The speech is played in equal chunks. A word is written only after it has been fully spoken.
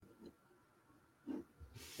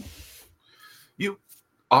You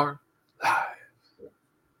are live.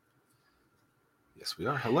 Yes, we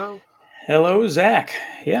are. Hello. Hello, Zach.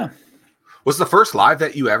 Yeah. Was the first live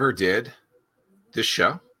that you ever did this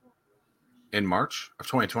show in March of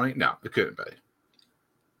 2020? No, it couldn't be.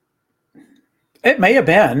 It may have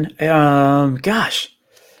been. Gosh.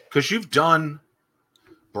 Because you've done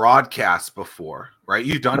broadcasts before, right?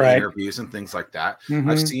 You've done Right. interviews and things like that. Mm-hmm.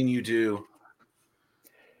 I've seen you do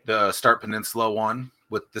the Start Peninsula one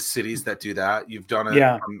with the cities that do that. You've done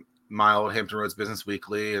it from my old Hampton Roads Business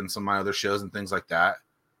Weekly and some of my other shows and things like that.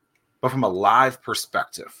 But from a live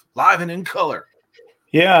perspective, live and in color.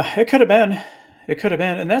 Yeah, it could have been. It could have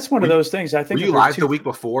been. And that's one of those things. I think were you live the week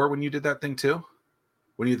before when you did that thing too?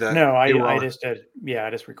 When you that? No, I just did. Yeah, I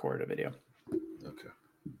just recorded a video. Okay.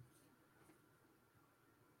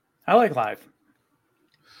 I like live.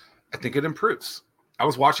 I think it improves. I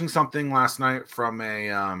was watching something last night from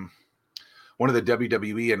a one of the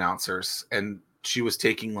WWE announcers, and she was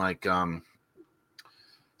taking like someone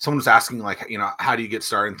was asking like, you know, how do you get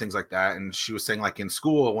started and things like that, and she was saying like in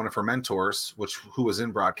school, one of her mentors, who was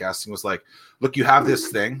in broadcasting, was like, look, you have this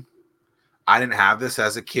thing. I didn't have this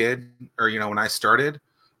as a kid, or you know, when I started,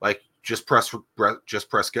 like just press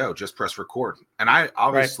go, just press record. And I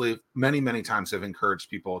obviously many times have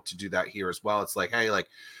encouraged people to do that here as well. It's like, hey, like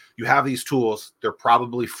you have these tools, they're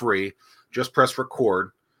probably free, just press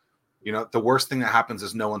record. You know, the worst thing that happens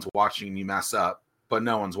is no one's watching and you mess up, but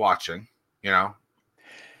no one's watching, you know?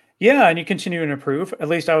 Yeah, and you continue to improve. At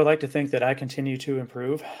least I would like to think that I continue to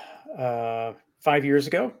improve. 5 years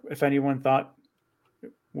ago, if anyone thought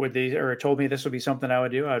or told me this would be something I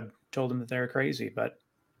would do, I'd told them that they were crazy, but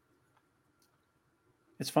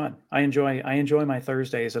it's fun. I enjoy my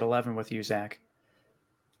Thursdays at 11 with you, Zach.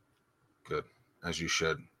 Good, as you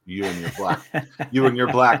should. You and your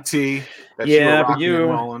black tea. That yeah, but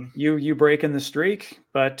you breaking the streak.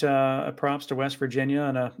 But props to West Virginia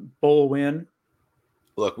and a bowl win.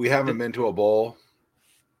 Look, we haven't been to a bowl,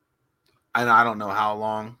 and I don't know how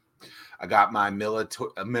long. I got my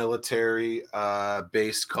military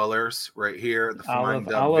base colors right here. The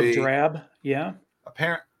olive drab. Yeah.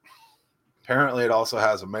 Apparently, it also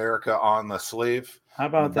has America on the sleeve. How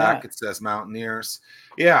about on the back, it says Mountaineers.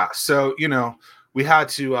 Yeah. So, you know, we had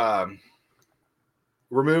to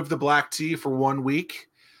remove the black tea for 1 week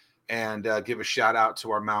and give a shout out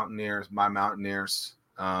to our Mountaineers, my Mountaineers.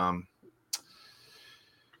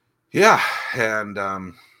 Yeah.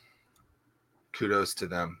 And kudos to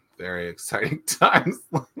them. Very exciting times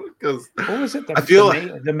because what was it?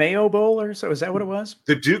 The Mayo Bowl or so? Is that what it was?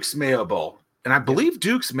 The Duke's Mayo Bowl. And I believe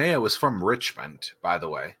Duke's Mayo is from Richmond, by the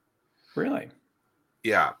way. Really?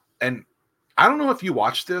 Yeah. And I don't know if you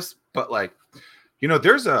watched this, but like, you know,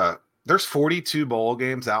 there's 42 bowl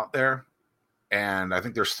games out there. And I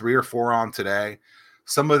think there's 3 or 4 on today.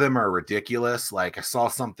 Some of them are ridiculous. Like I saw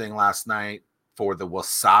something last night for the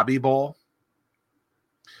Wasabi Bowl.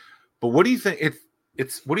 But what do you think?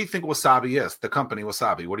 What do you think Wasabi is? The company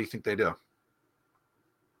Wasabi. What do you think they do?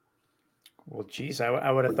 Well, geez,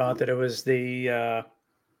 I would have thought that it was the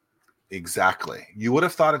exactly. You would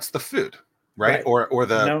have thought it's the food, right? Or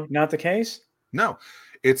the no, not the case. No,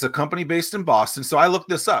 it's a company based in Boston. So I looked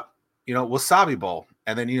this up. You know, Wasabi Bowl,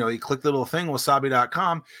 and then you click the little thing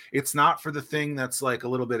wasabi.com. It's not for the thing that's like a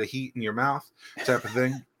little bit of heat in your mouth type of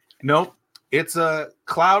thing. Nope. It's a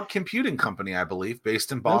cloud computing company, I believe,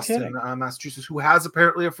 based in Boston, Massachusetts, who has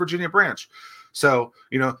apparently a Virginia branch. So,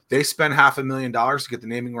 you know, they spend $500,000 to get the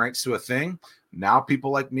naming rights to a thing. Now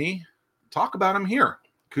people like me talk about them here.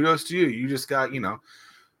 Kudos to you. You just got,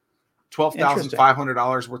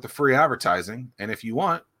 $12,500 worth of free advertising. And if you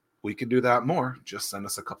want, we can do that more. Just send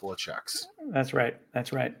us a couple of checks. That's right.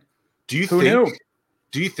 Do you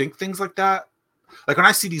think things like that? Like when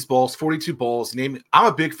I see these bowls, 42 bowls, I'm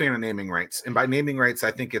a big fan of naming rights. And by naming rights,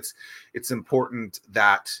 I think it's important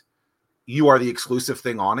that you are the exclusive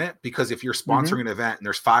thing on it, because if you're sponsoring an event and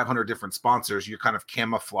there's 500 different sponsors, you're kind of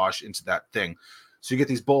camouflage into that thing. So you get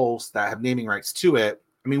these bowls that have naming rights to it.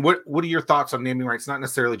 I mean, what are your thoughts on naming rights? Not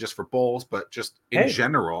necessarily just for bowls, but just in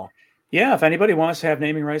general. Yeah. If anybody wants to have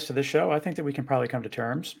naming rights to this show, I think that we can probably come to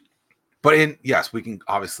terms. But yes, we can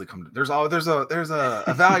obviously come to, there's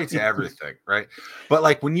a value to everything, right? But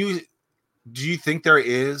like do you think there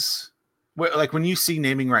is, like when you see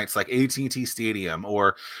naming rights like AT&T Stadium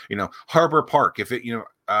or, Harbor Park, if it,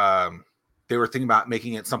 they were thinking about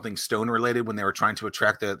making it something Stone related when they were trying to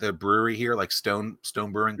attract the brewery here, like Stone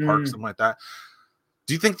Brewing Park, something like that.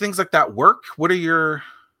 Do you think things like that work? What are your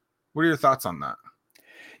thoughts on that?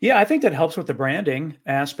 Yeah, I think that helps with the branding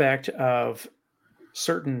aspect of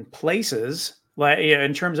certain places, like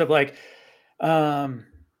in terms of like, I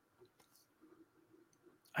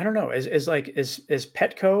I don't know. Is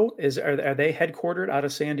Petco are they headquartered out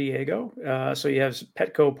of San Diego? So you have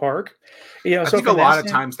Petco Park, I So think a from that lot of stand,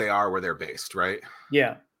 times they are where they're based, right?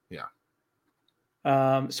 yeah. Yeah.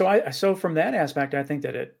 So from that aspect, I think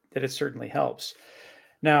that it certainly helps.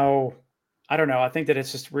 Now, I don't know. I think that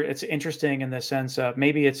it's just it's interesting in the sense of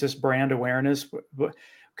maybe it's just brand awareness,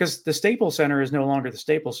 because the Staples Center is no longer the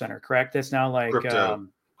Staples Center, correct? It's now like Crypto.com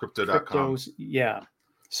cryptos. Yeah.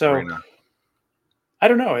 So arena. I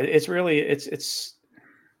don't know. It's really it's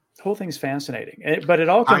the whole thing's fascinating, but it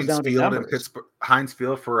all comes Heinz down to Field in numbers. Pittsburgh. Heinz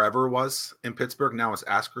Field forever was in Pittsburgh. Now it's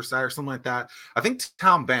Askerside or something like that. I think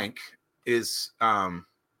Town Bank is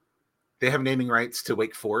they have naming rights to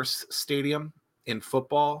Wake Forest Stadium in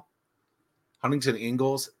football. Huntington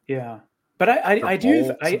Ingalls Yeah, but or I do Bowl,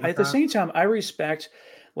 something like at the that. same time I respect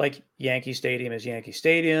like Yankee Stadium is Yankee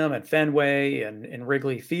Stadium and Fenway and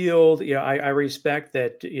Wrigley Field. I respect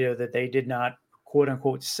that that they did not quote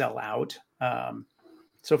unquote sell out.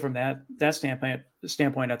 So from that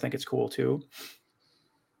standpoint, I think it's cool too.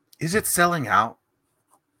 Is it selling out?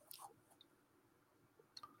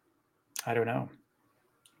 I don't know.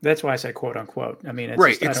 That's why I said quote unquote. I mean, it's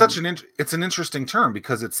Right. just I It's don't. it's an interesting term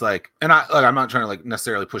because it's like, and I'm not trying to like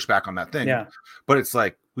necessarily push back on that thing, Yeah, but it's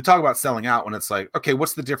like we talk about selling out when it's like, okay,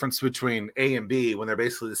 what's the difference between A and B when they're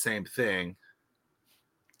basically the same thing?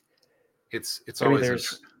 It's I mean,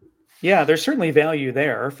 always there's certainly value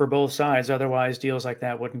there for both sides. Otherwise, deals like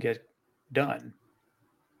that wouldn't get done.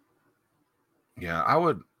 yeah. I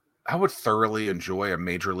would thoroughly enjoy a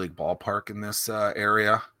major league ballpark in this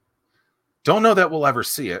area. Don't know that we'll ever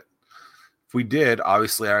see it. If we did,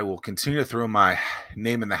 obviously, I will continue to throw my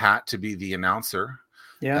name in the hat to be the announcer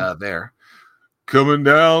Yeah, there. Coming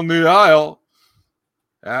down the aisle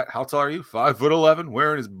at, how tall are you? 5'11",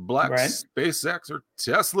 wearing his black right. SpaceX or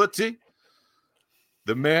Tesla tee.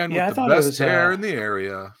 The man Yeah, with I the thought it best was hair in the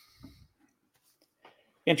area.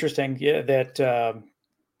 interesting. Yeah, that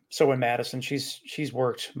so in Madison, she's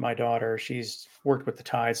worked my daughter. She's worked with the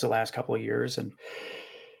Tides the last couple of years, and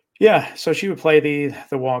yeah, so she would play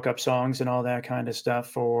the walk up songs and all that kind of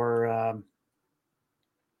stuff for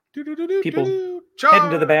people heading to the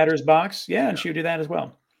Charge. batter's box. Yeah, and Yeah. she would do that as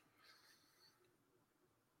well.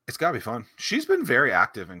 It's got to be fun. She's been very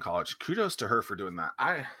active in college. Kudos to her for doing that.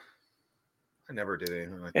 I never did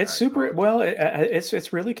anything like It's that in super college. well.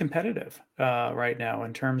 It's really competitive right now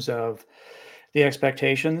in terms of the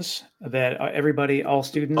expectations that everybody, all Oh,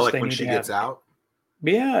 students, like they when need to she have. gets out?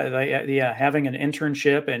 Yeah, yeah, having an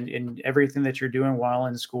internship and everything that you're doing while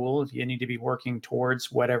in school, you need to be working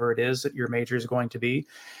towards whatever it is that your major is going to be.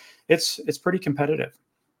 It's pretty competitive.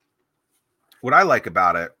 What I like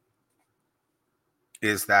about it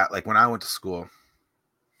is that, like, when I went to school,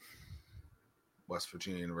 West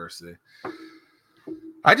Virginia University,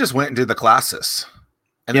 I just went and did the classes.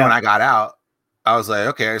 And then when Yeah, I got out, I was like,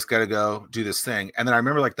 okay, I just got to go do this thing. And then I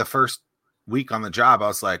remember like the first week on the job, I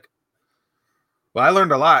was like, well, I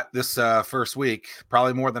learned a lot this first week,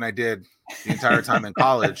 probably more than I did the entire time in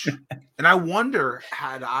college. And I wonder,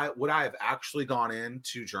 would I have actually gone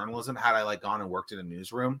into journalism had I like gone and worked in a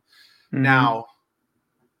newsroom? hmm, Now,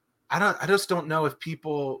 I just don't know if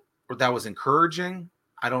people, or that was encouraging.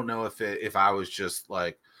 I don't know if I was just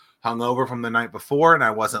like hungover from the night before and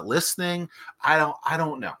I wasn't listening. I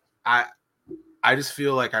don't know. I just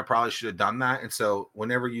feel like I probably should have done that. And so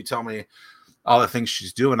whenever you tell me all the things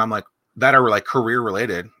she's doing, I'm like, that are like career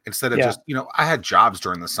related instead of yeah, just, I had jobs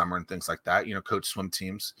during the summer and things like that, coach swim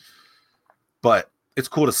teams. But it's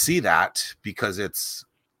cool to see that because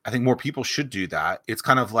I think more people should do that. It's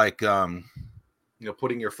kind of like,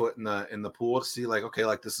 putting your foot in the pool to see like, okay,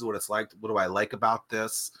 like this is what it's like. What do I like about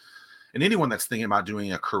this? And anyone that's thinking about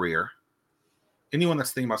doing a career, anyone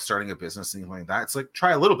that's thinking about starting a business, anything like that, it's like,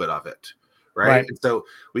 try a little bit of it. Right. right. And so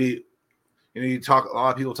a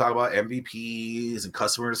lot of people talk about MVPs and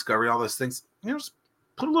customer discovery, all those things. Just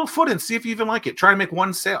put a little foot in, see if you even like it. Try to make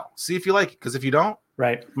one sale, see if you like it. Because if you don't,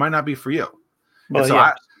 Right. it might not be for you. Well, And so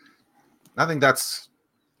yeah. I think that's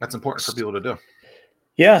important for people to do.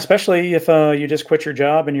 Yeah, especially if you just quit your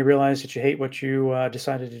job and you realize that you hate what you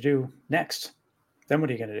decided to do next. Then what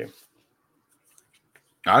are you going to do?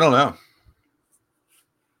 I don't know.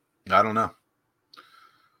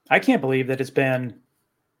 I can't believe that it's been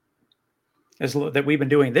that we've been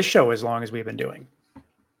doing this show as long as we've been doing.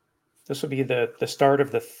 This will be the start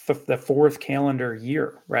of the fourth calendar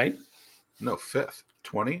year, right? No, fifth.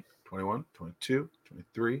 20, 21, 22,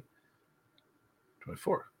 23,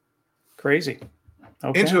 24. Crazy.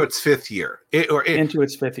 Okay. Into its fifth year. Into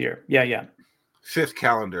its fifth year. Yeah. Fifth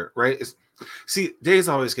calendar, right? See, days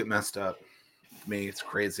always get messed up. Me, it's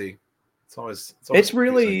crazy. It's always It's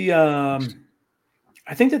really I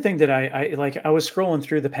I think the thing that I like, I was scrolling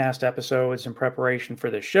through the past episodes in preparation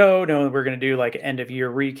for the show, knowing we're going to do like end of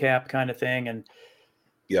year recap kind of thing, and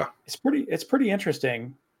Yeah. it's pretty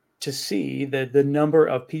interesting to see the number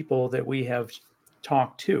of people that we have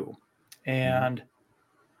talked to, and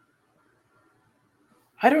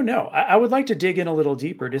I don't know. I would like to dig in a little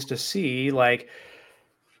deeper just to see like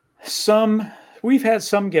some. We've had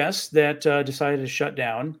some guests that decided to shut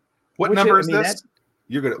down, What which number I is mean that this?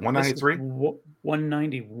 You're good at this is 193?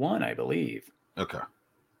 191, I believe. Okay.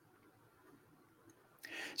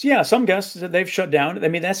 So yeah, some guests they've shut down. I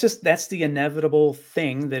mean, that's the inevitable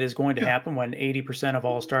thing that is going to Yeah. happen when 80% of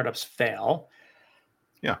all startups fail.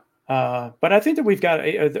 Yeah. But I think that we've got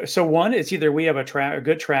so one, it's either we have a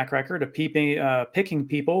good track record of picking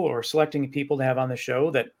people or selecting people to have on the show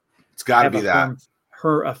that It's got to have be that.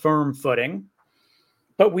 a firm footing.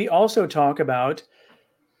 But we also talk about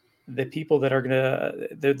the people that are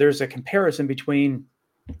there's a comparison between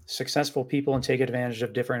successful people and take advantage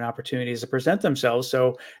of different opportunities to present themselves.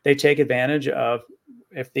 So they take advantage of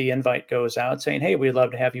if the invite goes out saying, "Hey, we'd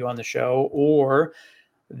love to have you on the show," or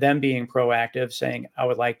them being proactive saying, "I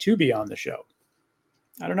would like to be on the show."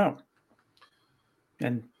 I don't know.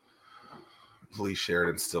 And Lee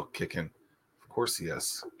Sheridan's still kicking. Of course he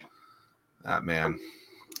is. That man.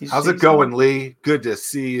 he's, How's it he's going, Lee? Good to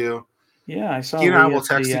see you. Yeah, I saw He and I Lee will at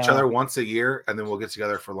text the, each other once a year, and then we'll get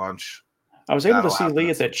together for lunch. I was able to That'll see happen Lee at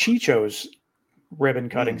at the some point. Chicho's ribbon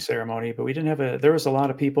cutting ceremony, but we didn't have there was a lot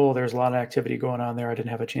of people, there's a lot of activity going on there. I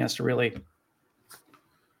didn't have a chance to really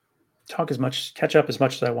catch up as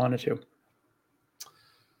much as I wanted to.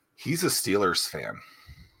 He's a Steelers fan.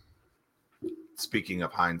 Speaking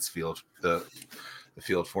of Heinz Field, the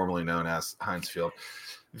field formerly known as Heinz Field,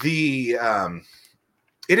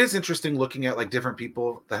 it is interesting looking at like different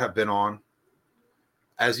people that have been on.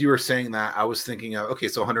 As you were saying that, I was thinking of, okay,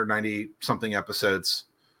 so 190 something episodes.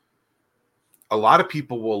 A lot of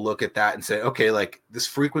people will look at that and say, okay, like this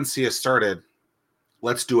frequency has started.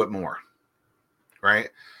 Let's do it more. Right.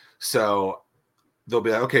 So they'll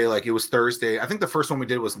be like, okay, like it was Thursday. I think the first one we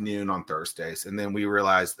did was noon on Thursdays. And then we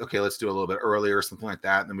realized, okay, let's do a little bit earlier or something like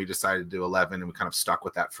that. And then we decided to do 11 and we kind of stuck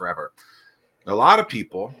with that forever. A lot of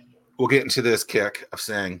people will get into this kick of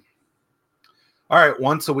saying, all right,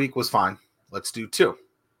 once a week was fine. Let's do 2.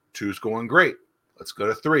 2's going great. Let's go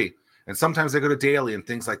to 3. And sometimes they go to daily and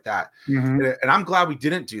things like that. Mm-hmm. And I'm glad we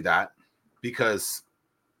didn't do that because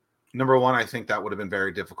number one, I think that would have been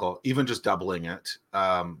very difficult, even just doubling it.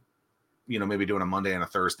 Maybe doing a Monday and a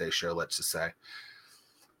Thursday show, let's just say.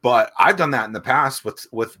 But I've done that in the past with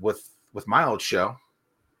my old show.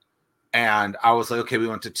 And I was like, okay, we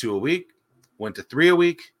went to 2 a week, went to 3 a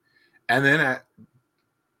week. And then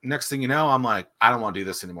next thing you know, I'm like, I don't want to do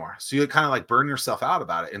this anymore. So you kind of like burn yourself out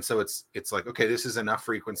about it. And so it's like, okay, this is enough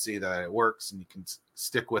frequency that it works and you can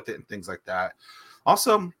stick with it and things like that.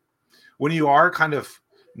 Also, when you are kind of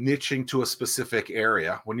niching to a specific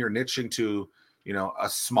area, when you're niching to, a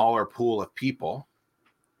smaller pool of people,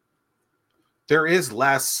 there is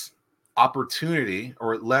less opportunity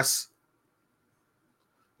or less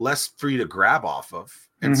for you to grab off of.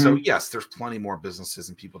 And so, yes, there's plenty more businesses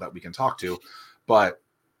and people that we can talk to, but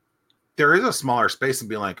there is a smaller space and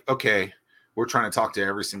being like, okay, we're trying to talk to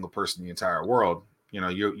every single person in the entire world.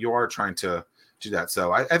 You are trying to do that.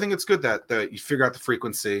 So I think it's good that you figure out the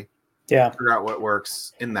frequency, figure out what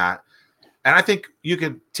works in that. And I think you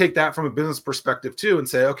could take that from a business perspective too and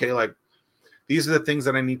say, okay, like these are the things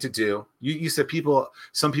that I need to do. You said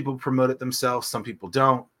some people promote it themselves, some people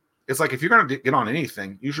don't. It's like, if you're going to get on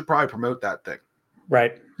anything, you should probably promote that thing.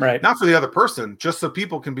 Right. Not for the other person, just so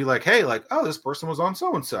people can be like, hey, like, oh, this person was on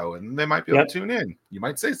so-and-so, and they might be able to tune in. You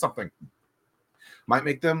might say something. Might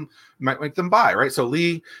make them buy, right? So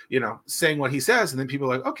Lee, saying what he says, and then people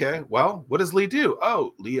are like, okay, well, what does Lee do?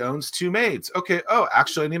 Oh, Lee owns 2 maids. Okay. Oh,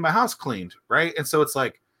 actually, I need my house cleaned, right? And so it's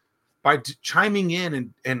like by chiming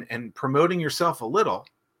in and promoting yourself a lot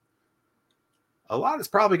is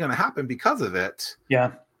probably going to happen because of it.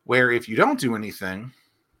 Yeah. Where if you don't do anything,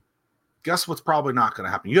 guess what's probably not going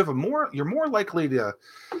to happen? You're more likely to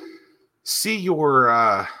see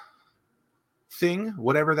your thing,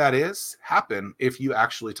 whatever that is, happen if you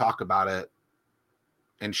actually talk about it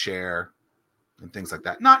and share and things like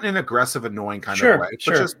that. Not in an aggressive, annoying kind of way,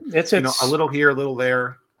 but just it's a little here, a little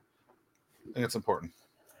there. I think it's important.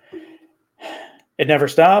 It never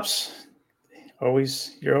stops.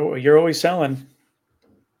 Always, you're always selling.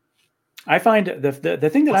 I find the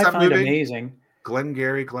thing that I find amazing. Glenn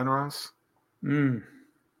Ross. You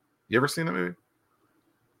ever seen that movie?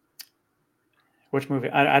 Which movie?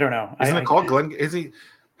 I don't know. Isn't it called Glenn? Is he?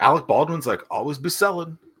 Alec Baldwin's like always be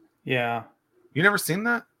selling. Yeah. You never seen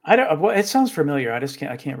that? I don't. Well, it sounds familiar. I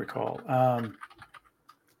can't recall.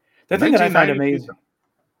 The thing that I find 1992. amazing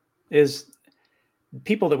is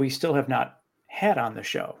people that we still have not had on the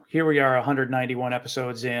show. Here we are, 191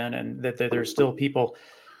 episodes in, and that there's still people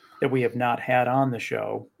that we have not had on the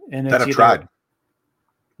show, and That it's have either tried.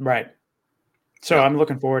 right. So Yeah. I'm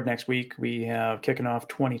looking forward next week. We have kicking off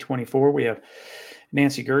 2024. We have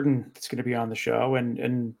Nancy Gurdon that's going to be on the show,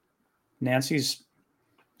 and Nancy's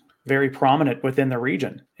very prominent within the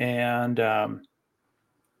region, and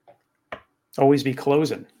always be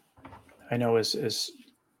closing. I know is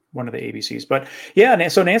one of the ABCs, but yeah.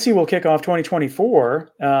 So Nancy will kick off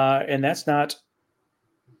 2024, and that's not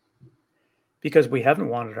because we haven't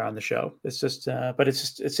wanted her on the show. It's just, but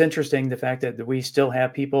it's interesting the fact that we still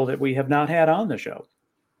have people that we have not had on the show.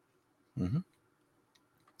 Mm-hmm.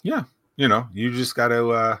 Yeah, you just got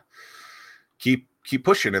to keep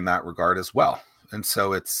pushing in that regard as well, and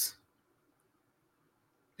so it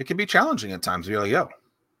can be challenging at times. You're like, yo,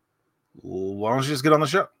 why don't you just get on the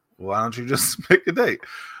show? Why don't you just make a date?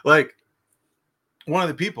 Like, one of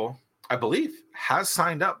the people I believe has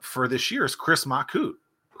signed up for this year's Chris Makut,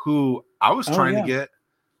 who I was trying to get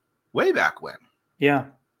way back when. Yeah.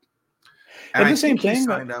 And I think he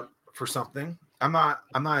signed up for something. I'm not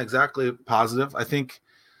exactly positive. I think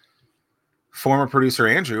former producer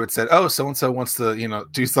Andrew had said, oh, so-and-so wants to,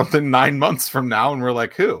 do something 9 months from now. And we're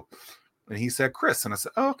like, who? And he said, Chris. And I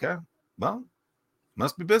said, oh, okay. Well,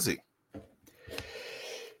 must be busy.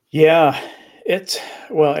 Yeah.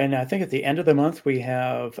 And I think at the end of the month, we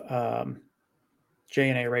have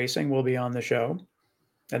J&A Racing will be on the show.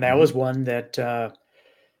 And that was one that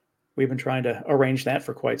we've been trying to arrange that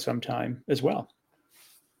for quite some time as well.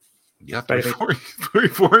 Yeah,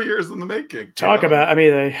 4 years in the making. Talk about,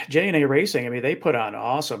 the J&A Racing, they put on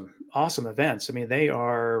awesome events. They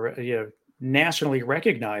are nationally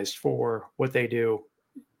recognized for what they do.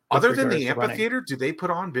 Other than the amphitheater, do they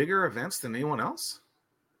put on bigger events than anyone else?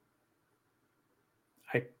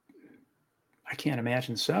 I can't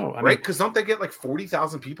imagine so. Right? Because don't they get like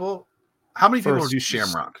 40,000 people? How many people do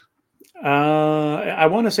Shamrock? I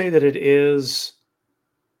want to say that it is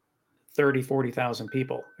 40,000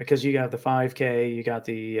 people, because you got the 5K, you got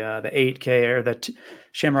the 8K or the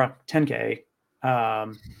Shamrock 10K.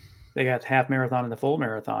 They got the half marathon and the full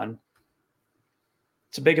marathon.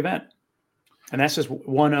 It's a big event, and that's just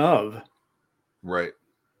one of. Right.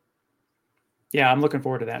 Yeah, I'm looking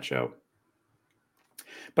forward to that show.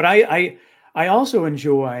 But I also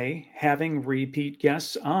enjoy having repeat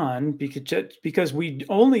guests on because we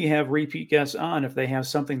only have repeat guests on if they have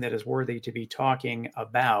something that is worthy to be talking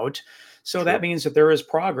about. So that means that there is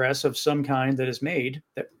progress of some kind that is made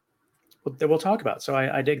that we'll talk about. So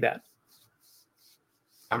I dig that.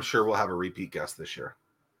 I'm sure we'll have a repeat guest this year.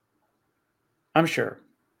 I'm sure.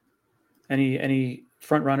 Any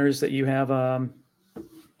front runners that you have on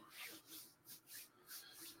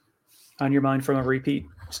your mind from a repeat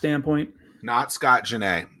standpoint? Not Scott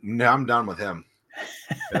Janae. No, I'm done with him.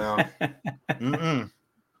 Not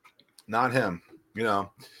him.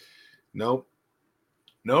 Nope.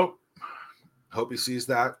 Hope he sees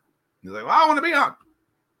that. He's like, well, I want to be on.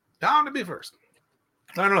 I want to be first.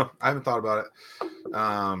 I don't know. I haven't thought about it.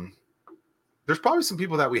 There's probably some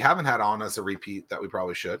people that we haven't had on as a repeat that we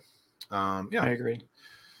probably should. Yeah, I agree.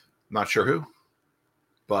 Not sure who,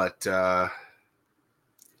 but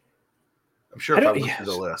I'm sure if I went through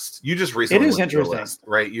the list, you just recently went through the list,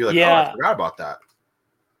 right? You're like, oh, I forgot about that.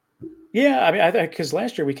 Yeah, I think because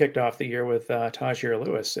last year we kicked off the year with Tajir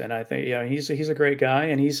Lewis, and I think he's a great guy,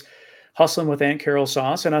 and he's hustling with Aunt Carol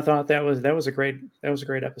Sauce, and I thought that was a great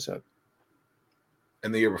episode.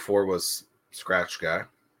 And the year before was Scratch Guy,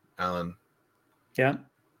 Alan. Yeah,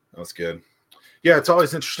 that was good. Yeah, it's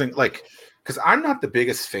always interesting, like, because I'm not the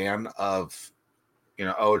biggest fan of,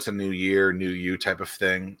 it's a new year, new you type of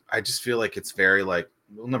thing. I just feel like it's very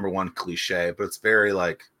number one, cliche, but it's very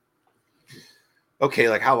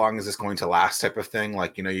okay, how long is this going to last type of thing?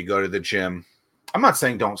 You go to the gym. I'm not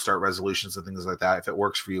saying don't start resolutions and things like that. If it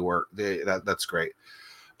works for you, that's great.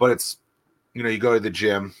 But it's, you go to the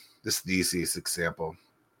gym. This is the easiest example.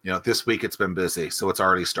 This week it's been busy, so it's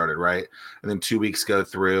already started, right? And then 2 weeks go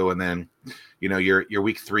through, and then, you're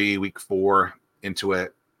week 3, week 4 into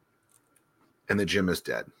it, and the gym is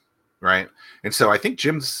dead, right? And so I think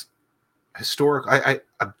gyms historic. I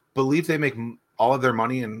believe they make all of their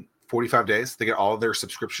money in 45 days. They get all of their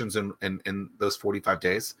subscriptions in those 45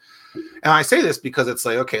 days. And I say this because it's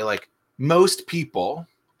most people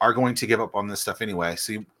are going to give up on this stuff anyway.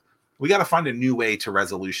 So we got to find a new way to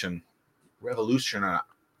revolutionize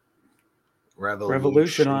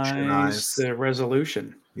the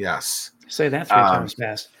resolution. Yes. Say that 3 times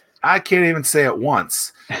fast. I can't even say it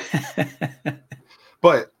once.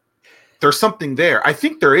 But there's something there. I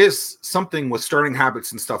think there is something with starting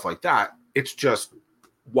habits and stuff like that. It's just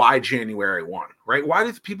why January 1, right? Why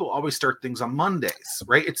do people always start things on Mondays,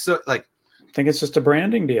 right? It's so, like, I think it's just a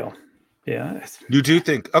branding deal. Yeah. You do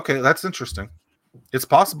think, okay, that's interesting. It's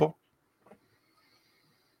possible.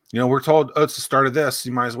 We're told, oh, it's the start of this.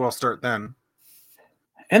 You might as well start then.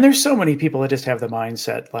 And there's so many people that just have the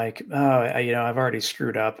mindset like, oh, I've already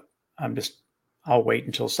screwed up. I'll wait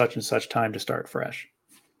until such and such time to start fresh.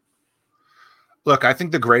 Look, I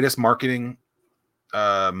think the greatest marketing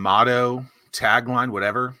motto, tagline,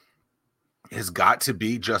 whatever, has got to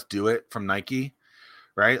be just do it from Nike,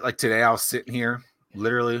 right? Like today I was sitting here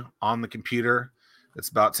literally on the computer. It's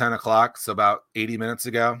about 10 o'clock. So about 80 minutes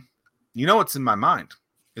ago, what's in my mind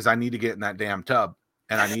is I need to get in that damn tub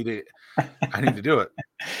and I need to do it.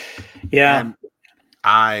 Yeah. And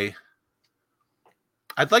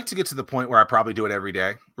I'd like to get to the point where I probably do it every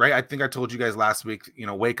day, right? I think I told you guys last week,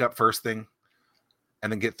 wake up first thing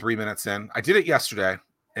and then get 3 minutes in. I did it yesterday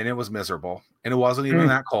and it was miserable and it wasn't even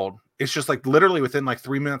that cold. It's just like literally within like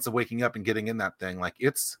 3 minutes of waking up and getting in that thing. Like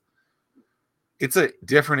it's a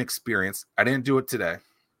different experience. I didn't do it today.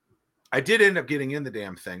 I did end up getting in the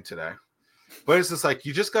damn thing today, but it's just like,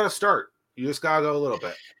 you just got to start. You just got to go a little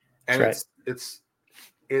bit. And right.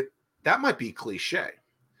 That might be cliche,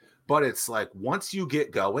 but it's like, once you get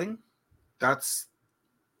going, that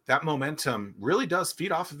momentum really does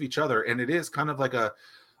feed off of each other. And it is kind of like a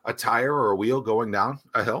tire or a wheel going down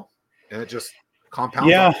a hill and it just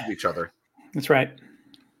compounds off of each other. That's right.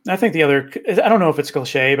 I think the other, I don't know if it's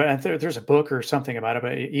cliche, but there's a book or something about it,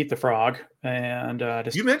 but Eat the Frog. And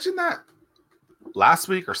you mentioned that last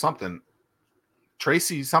week or something.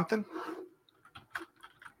 Tracy something?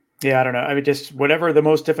 Yeah, I don't know. I mean, just whatever the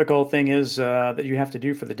most difficult thing is that you have to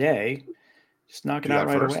do for the day, just knock it out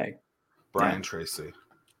right away. Brian Tracy.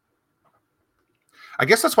 I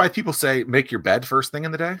guess that's why people say make your bed first thing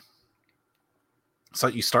in the day. So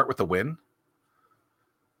you start with a win.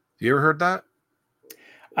 You ever heard that?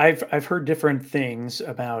 I've heard different things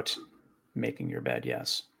about making your bed,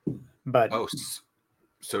 yes. But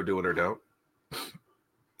so do it or don't.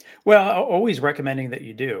 Well, always recommending that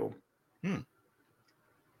you do. Well,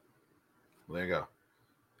 there you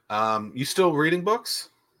go. You still reading books?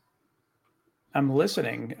 I'm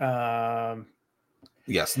listening.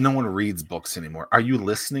 Yes, no one reads books anymore. Are you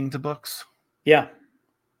listening to books? Yeah.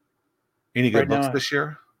 Any good books this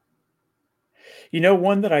year?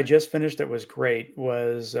 One that I just finished that was great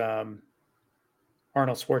was Arnold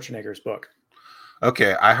Schwarzenegger's book.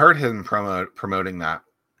 Okay, I heard him promoting that,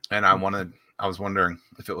 and I was wondering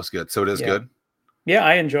if it was good. So it is good? Yeah,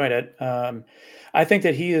 I enjoyed it. I think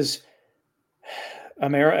that he is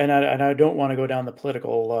America, and I don't want to go down the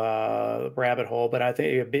political rabbit hole, but I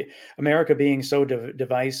think America being so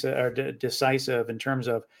decisive in terms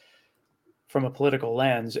of from a political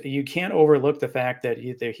lens, you can't overlook the fact that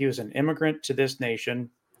he was an immigrant to this nation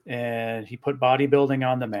and he put bodybuilding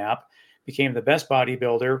on the map, became the best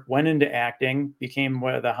bodybuilder, went into acting, became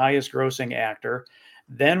one of the highest grossing actor,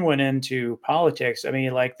 then went into politics. I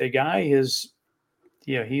mean, like the guy is,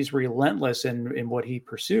 he's relentless in what he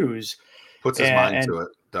pursues. Puts his mind to it,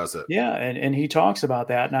 does it? Yeah, and he talks about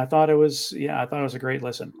that, and I thought it was a great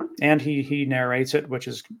listen. And he narrates it, which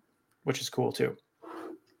is cool too.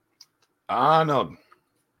 No.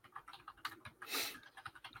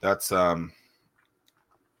 That's I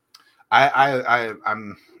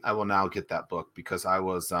will now get that book because I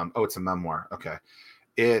was it's a memoir. Okay.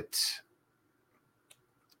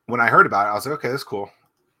 When I heard about it, I was like, okay, that's cool.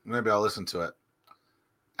 Maybe I'll listen to it.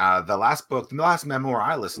 The last memoir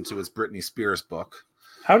I listened to is Britney Spears' book.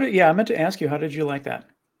 I meant to ask you, how did you like that?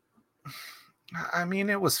 I mean,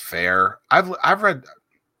 it was fair. I've read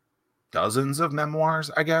dozens of memoirs,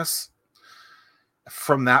 I guess.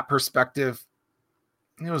 From that perspective,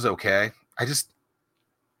 it was okay.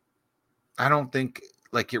 I don't think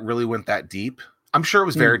like it really went that deep. I'm sure it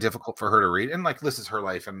was very difficult for her to read. And like, this is her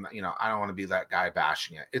life. And, I don't want to be that guy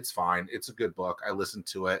bashing it. It's fine. It's a good book. I listened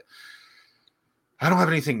to it. I don't have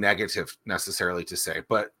anything negative necessarily to say,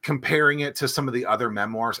 but comparing it to some of the other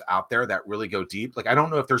memoirs out there that really go deep, like, I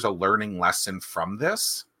don't know if there's a learning lesson from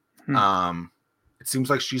this. It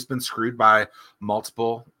seems like she's been screwed by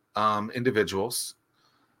multiple individuals.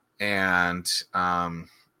 And,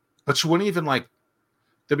 but she wouldn't even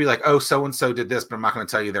they'll be like, oh, so-and-so did this, but I'm not going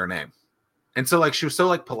to tell you their name. And so she was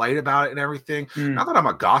so polite about it and everything. Not that I'm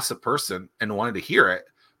a gossip person and wanted to hear it,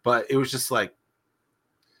 but it was just like,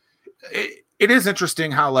 it is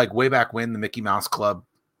interesting how way back when the Mickey Mouse Club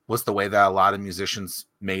was the way that a lot of musicians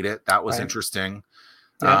made it. That was interesting.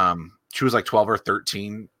 Yeah. She was 12 or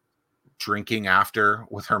 13 drinking after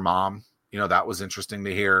with her mom. That was interesting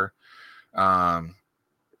to hear. I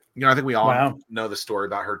think we all know the story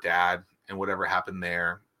about her dad and whatever happened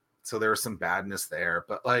there. So there was some badness there,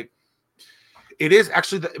 but like, it is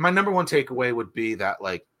actually my number one takeaway would be that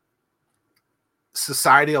like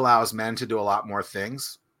society allows men to do a lot more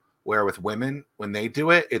things, where with women, when they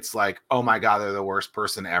do it, it's like, oh my God, they're the worst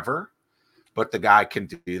person ever. But the guy can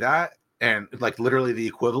do that. And like literally the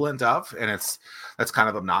equivalent of, and that's kind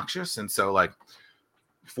of obnoxious. And so like,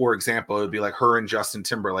 for example, it would be like her and Justin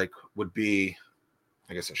Timberlake would be,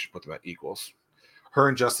 I guess I should put them at equals. Her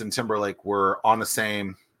and Justin Timberlake were on the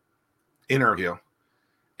same interview,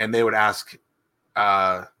 and they would ask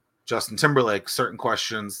Justin Timberlake certain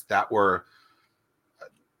questions that were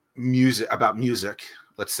about music,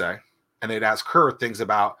 let's say, and they'd ask her things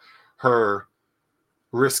about her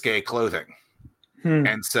risque clothing.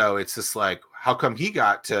 And so it's just like, how come he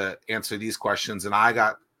got to answer these questions and I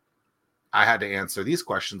had to answer these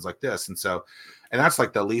questions like this? And that's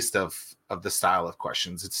like the least of the style of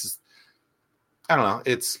questions. It's just, I don't know.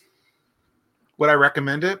 Would I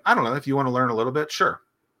recommend it? I don't know. If you want to learn a little bit, sure.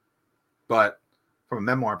 But from a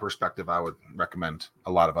memoir perspective, I would recommend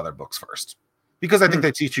a lot of other books first, because I think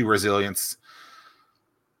they teach you resilience.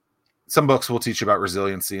 Some books will teach you about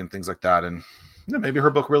resiliency and things like that. And maybe her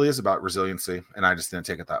book really is about resiliency, and I just didn't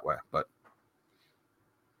take it that way. But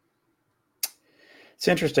it's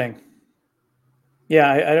interesting.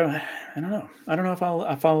 Yeah, I don't know. I don't know if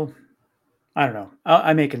I'll. I don't know.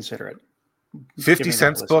 I may consider it. 50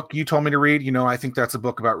 Cent's book you told me to read. I think that's a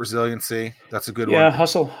book about resiliency. That's a good one. Yeah,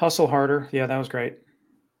 hustle harder. Yeah, that was great.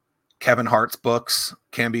 Kevin Hart's books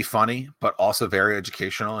can be funny, but also very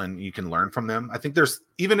educational, and you can learn from them. I think there's,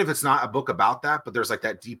 even if it's not a book about that, but there's like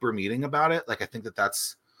that deeper meaning about it. Like, I think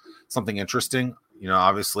that's something interesting.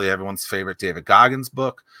 Obviously everyone's favorite David Goggins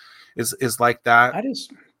book is like that.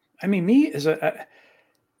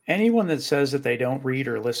 Anyone that says that they don't read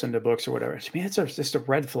or listen to books or whatever, to me, it's just a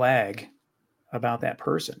red flag about that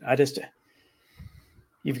person.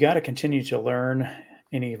 You've got to continue to learn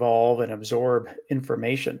and evolve and absorb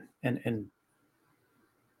information. And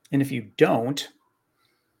if you don't.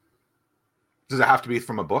 Does it have to be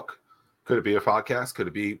from a book? Could it be a podcast? Could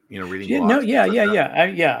it be, reading? Yeah, no,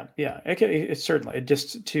 yeah. It's certainly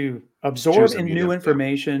just to absorb new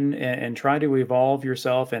information and try to evolve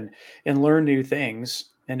yourself and learn new things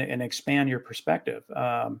and expand your perspective.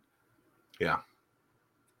 Yeah.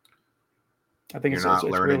 I think you're not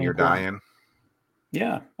learning, really, you're dying.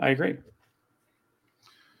 Yeah, I agree.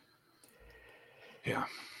 Yeah.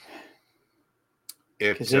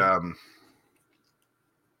 I'm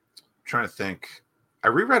trying to think. I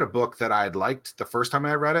reread a book that I had liked the first time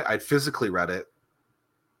I read it. I'd physically read it.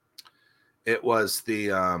 It was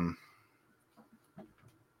the I think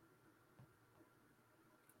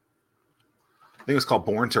it was called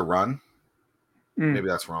Born to Run. Maybe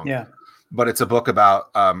that's wrong. Yeah. But it's a book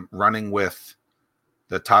about running with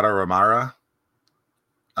the Tarahumara.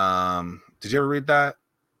 Did you ever read that?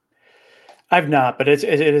 I've not, but it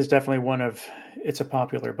is definitely it's a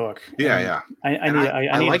popular book. Yeah.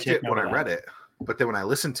 I liked it when I read it, but then when I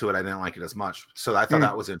listened to it, I didn't like it as much. So I thought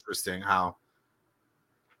that was interesting how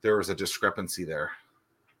there was a discrepancy there.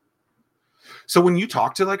 So when you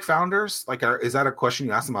talk to like founders, like, is that a question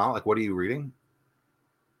you ask them out? Like, what are you reading?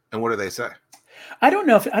 And what do they say? I don't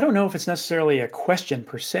know if it's necessarily a question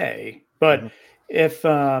per se, but if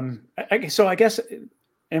I guess,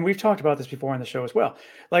 and we've talked about this before on the show as well.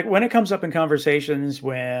 Like when it comes up in conversations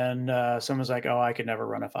when someone's like, "Oh, I could never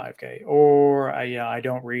run a 5K," or I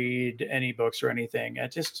don't read any books or anything.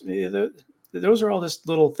 It just those are all just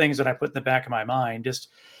little things that I put in the back of my mind. Just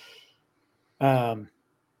you're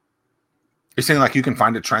saying like you can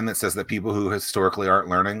find a trend that says that people who historically aren't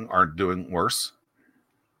learning are doing worse.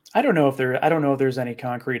 I don't know if there's any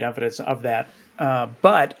concrete evidence of that.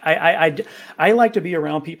 But I like to be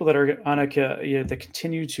around people that are on that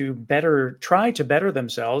continue to try to better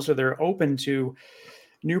themselves, or they're open to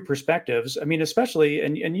new perspectives. I mean, especially,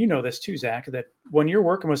 and you know this too, Zach, that when you're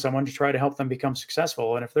working with someone to try to help them become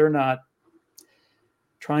successful, and if they're not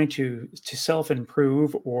trying to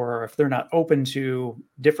self-improve, or if they're not open to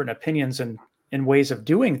different opinions and ways of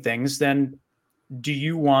doing things, then do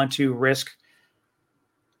you want to risk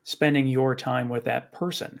spending your time with that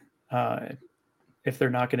person if they're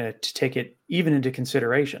not going to take it even into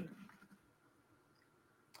consideration?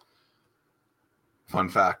 Fun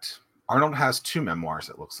fact. Arnold has 2 memoirs,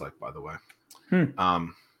 it looks like, by the way.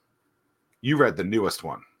 You read the newest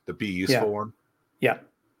one, the Be Useful one? Yeah.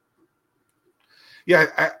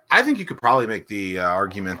 Yeah, I think you could probably make the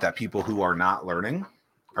argument that people who are not learning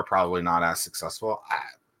are probably not as successful.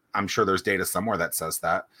 I'm sure there's data somewhere that says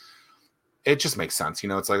that. it just makes sense.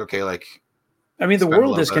 It's like, okay, like I mean, spend a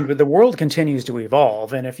little bit. the world continues to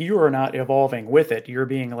evolve, and if you are not evolving with it, you're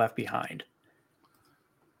being left behind.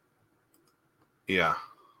 Yeah.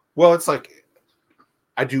 Well, it's like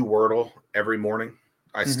I do Wordle every morning.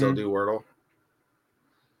 I still do Wordle.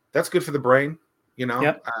 That's good for the brain.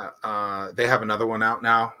 Yep. They have another one out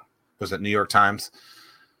now. Was it New York Times?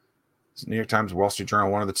 It's New York Times, Wall Street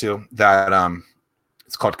Journal, one of the two. That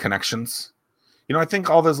it's called Connections. I think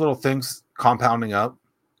all those little things compounding up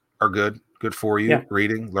are good for you. Yeah.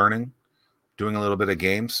 Reading, learning, doing a little bit of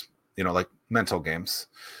games, like mental games.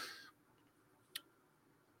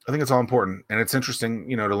 I think it's all important, and it's interesting,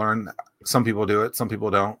 to learn. Some people do it, some people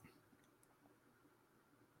don't.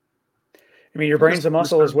 I mean, your brain's a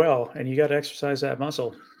muscle as well, and you got to exercise that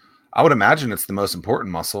muscle. I would imagine it's the most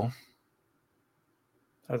important muscle.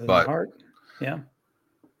 Other than the heart. Yeah.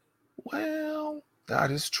 Well,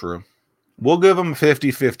 that is true. We'll give them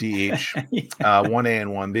 50-50 each. 1A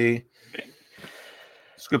and 1B.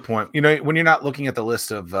 It's a good point. When you're not looking at the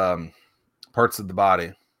list of parts of the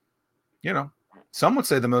body, some would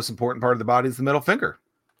say the most important part of the body is the middle finger.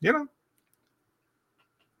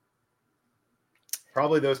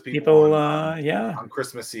 Probably those people on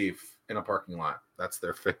Christmas Eve in a parking lot. That's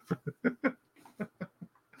their favorite.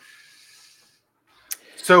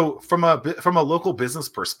 So from a local business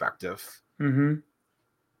perspective,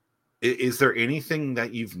 is there anything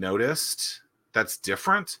that you've noticed that's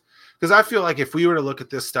different? Because I feel like if we were to look at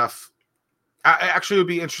this stuff, actually it would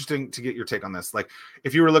be interesting to get your take on this. Like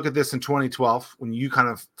if you were to look at this in 2012, when you kind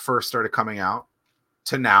of first started coming out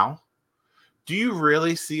to now, do you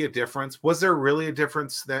really see a difference? Was there really a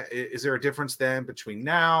difference? Is there a difference then between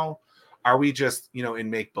now? Are we just, in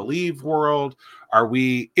make-believe world?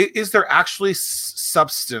 Is there actually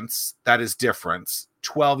substance that is different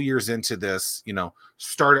 12 years into this,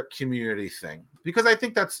 startup community thing? Because I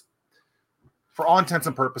think that's, for all intents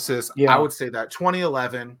and purposes, I would say that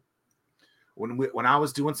 2011, when I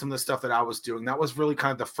was doing some of the stuff that I was doing, that was really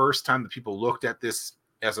kind of the first time that people looked at this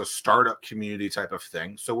as a startup community type of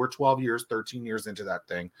thing. So we're 13 years into that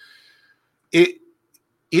thing.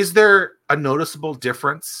 Is there a noticeable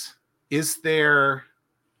difference? Is there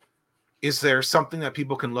something that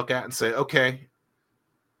people can look at and say, okay,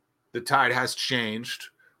 the tide has changed,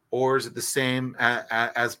 or is it the same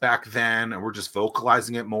as back then, and we're just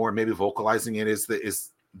vocalizing it more? Maybe vocalizing it is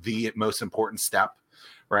the most important step,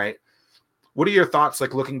 right? What are your thoughts,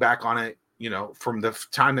 like looking back on it, from the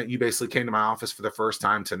time that you basically came to my office for the first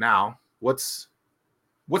time to now? What's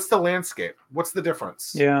the landscape? What's the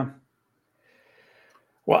difference? Yeah.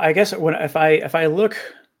 Well, I guess if I look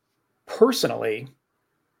personally,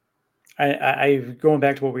 I going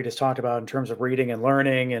back to what we just talked about in terms of reading and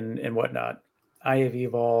learning and whatnot, I have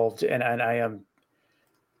evolved, and I am,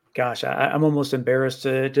 gosh, I'm almost embarrassed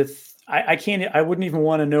I can't, I wouldn't even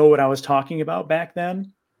want to know what I was talking about back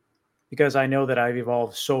then, because I know that I've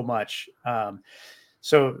evolved so much.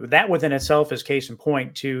 So that within itself is case in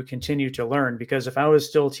point to continue to learn, because if I was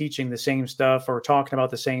still teaching the same stuff or talking about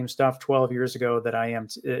the same stuff 12 years ago that I am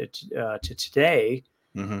to today,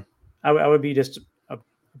 I would be just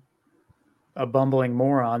a bumbling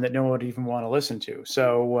moron that no one would even want to listen to.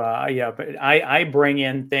 So but I bring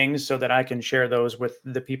in things so that I can share those with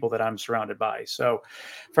the people that I'm surrounded by. So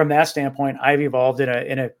from that standpoint, I've evolved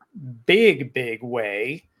in a big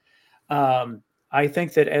way. I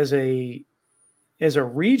think that as a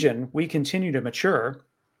region, we continue to mature,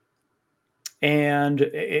 and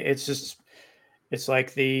it's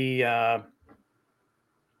like the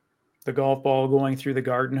golf ball going through the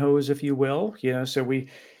garden hose, if you will. So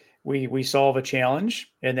we solve a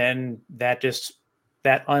challenge, and then that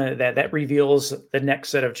reveals the next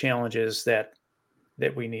set of challenges that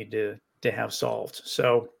we need to have solved.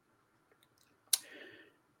 So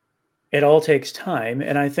it all takes time.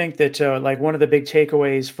 And I think that like one of the big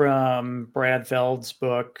takeaways from Brad Feld's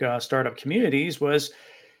book, Startup Communities, was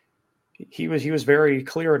he was very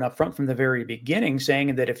clear and upfront from the very beginning,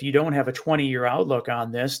 saying that if you don't have a 20-year outlook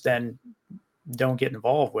on this, then don't get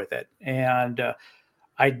involved with it. And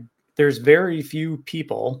there's very few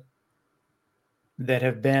people that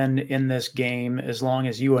have been in this game as long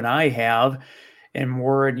as you and I have, and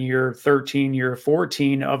we're in year 13, year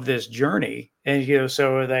 14 of this journey. And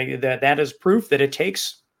so that is proof that it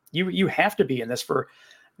takes you have to be in this for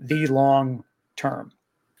the long term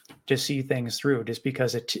to see things through, just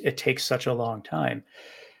because it takes such a long time.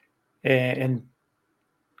 And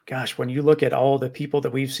gosh, when you look at all the people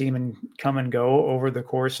that we've seen come and go over the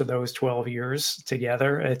course of those 12 years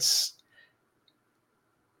together,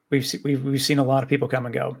 we've seen a lot of people come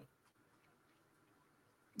and go.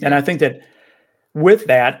 And I think that with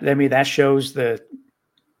that, I mean, that shows the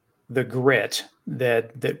the grit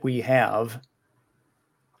that we have.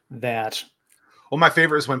 That Well, my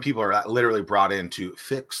favorite is when people are literally brought in to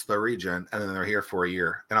fix the region, and then they're here for a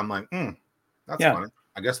year, and I'm like, that's funny.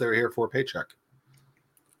 I guess they were here for a paycheck.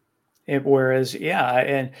 Whereas,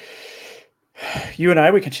 and you and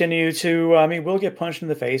I, we continue to. I mean, we'll get punched in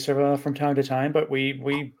the face from time to time, but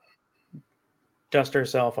we dust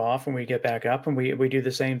ourselves off and we get back up and we do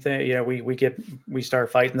the same thing. You know, we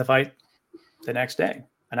start fighting the fight the next day,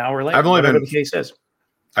 an hour later, whatever the case is.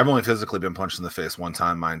 I've only physically been punched in the face one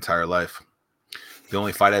time my entire life. The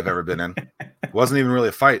only fight I've ever been in. It wasn't even really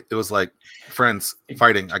a fight. It was like friends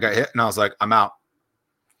fighting. I got hit and I was like, I'm out.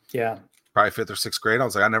 Yeah. Probably 5th or 6th grade. I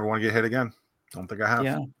was like, I never want to get hit again. Don't think I have.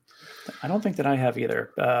 Yeah. I don't think that I have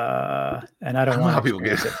either. And I don't know want how people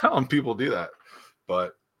get it. How people do that.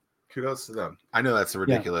 But kudos to them. I know that's a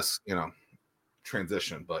ridiculous,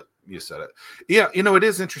 transition, but you said it. Yeah, it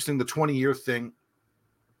is interesting. The 20-year thing.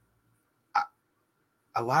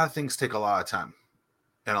 A lot of things take a lot of time,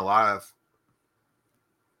 and a lot of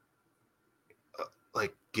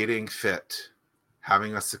like getting fit,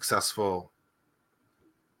 having a successful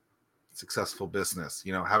business,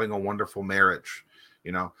 having a wonderful marriage,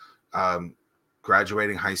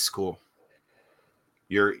 graduating high school.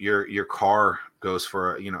 Your car goes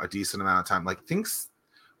for a decent amount of time. Like things,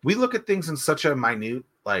 we look at things in such a minute,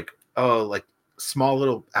 like small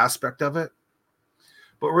little aspect of it,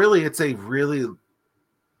 but really it's a really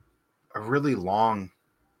long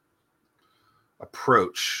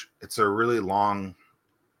approach. It's a really long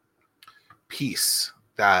piece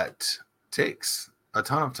that takes a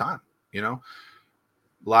ton of time. A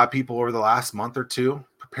lot of people over the last month or two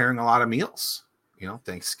preparing a lot of meals,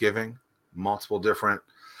 Thanksgiving, multiple different,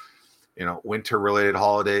 winter related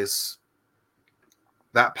holidays.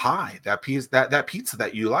 That pie, that piece, that pizza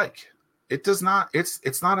that you like, it's not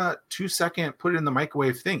a 2-second put it in the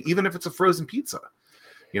microwave thing, even if it's a frozen pizza.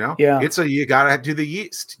 It's you gotta do the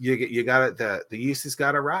yeast. You gotta the yeast has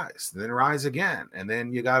gotta rise, and then rise again, and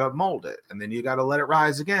then you gotta mold it, and then you gotta let it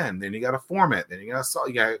rise again, then you gotta form it, then you gotta salt.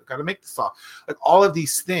 You gotta make the sauce. Like all of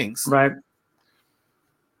these things, right?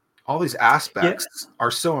 All these aspects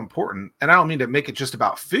are so important, and I don't mean to make it just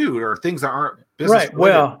about food or things that aren't business right.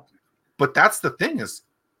 Well, but that's the thing is,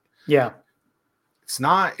 it's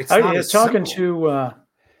not. It's I not was talking simple. to a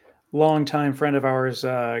longtime friend of ours,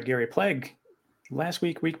 Gary Plegg, last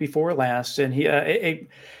week before last, and he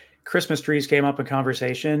Christmas trees came up in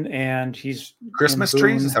conversation, and he's Christmas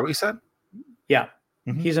trees. Is that what you said? Yeah,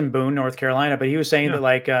 he's in Boone, North Carolina, but he was saying that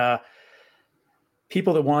like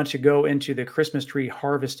people that want to go into the Christmas tree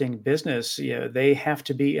harvesting business, they have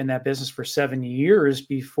to be in that business for 7 years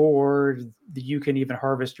before you can even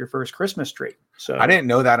harvest your first Christmas tree. So I didn't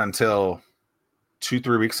know that until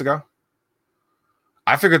 2-3 weeks ago.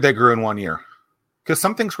 I figured they grew in 1 year because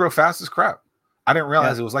some things grow fast as crap. I didn't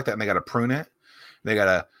realize it was like that. And they got to prune it. They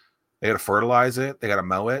got to fertilize it. They got to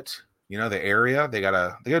mow it. The area, they got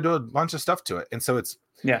to do a bunch of stuff to it. And so it's,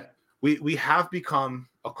 we have become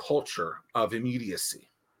a culture of immediacy,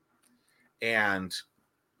 and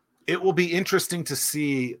it will be interesting to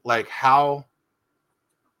see like how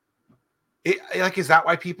it, like, is that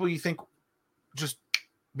why people, you think, just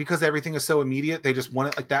because everything is so immediate, they just want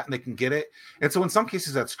it like that and they can get it. And so in some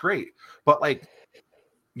cases that's great, but like,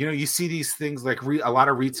 you see these things like a lot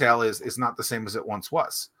of retail is not the same as it once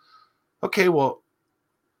was. Okay, well,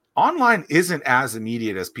 online isn't as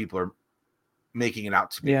immediate as people are making it out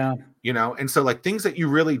to be. And so like things that you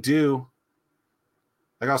really do,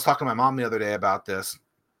 like I was talking to my mom the other day about this.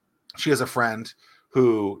 She has a friend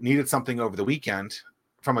who needed something over the weekend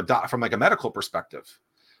from like a medical perspective,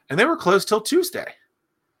 and they were closed till Tuesday.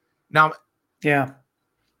 Now,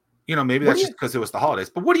 maybe that's just because it was the holidays.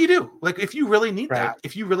 But what do you do? Like, if you really need that,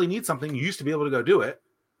 if you really need something, you used to be able to go do it.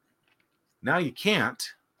 Now you can't.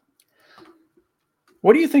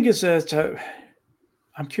 What do you think is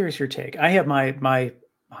I'm curious your take. I have my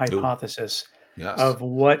hypothesis of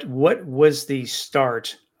what was the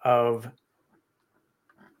start of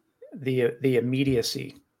the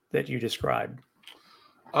immediacy that you described.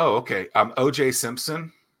 Oh, okay. O.J.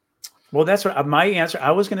 Simpson. Well, that's what my answer.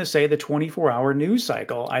 I was going to say the 24-hour news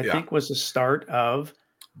cycle, I think, was the start of.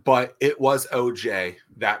 But it was OJ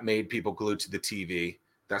that made people glued to the TV.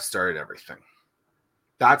 That started everything.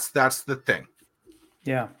 That's the thing.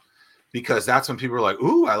 Yeah. Because that's when people were like,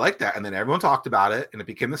 ooh, I like that. And then everyone talked about it, and it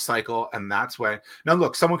became the cycle. And that's when, now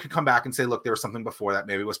look, someone could come back and say, look, there was something before that.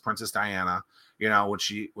 Maybe it was Princess Diana, when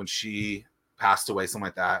she passed away, something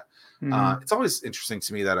like that. Mm-hmm. It's always interesting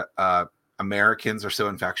to me that Americans are so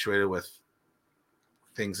infatuated with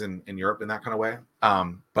things in Europe in that kind of way.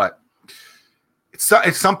 But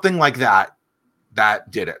it's something like that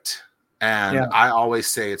that did it. And Yeah. I always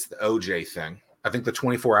say it's the OJ thing. I think the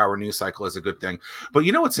 24-hour news cycle is a good thing. But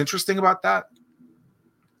you know what's interesting about that?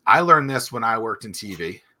 I learned this when I worked in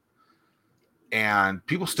TV, and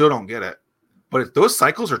people still don't get it. But if those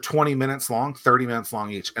cycles are 20 minutes long, 30 minutes long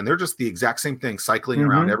each, and they're just the exact same thing cycling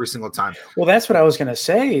around every single time. Well, that's what I was going to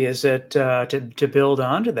say, is that to build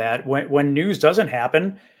onto that, when news doesn't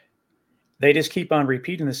happen, they just keep on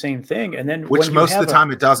repeating the same thing. And then Which when you most have of the time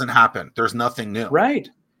it doesn't happen. There's nothing new. Right.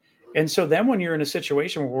 And so then when you're in a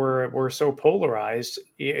situation where we're so polarized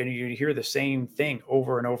and you hear the same thing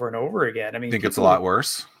over and over and over again, I mean, I think it's a lot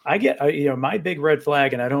worse. I get, my big red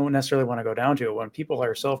flag, and I don't necessarily want to go down to it, when people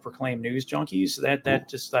are self-proclaimed news junkies, that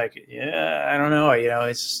just like, yeah, I don't know,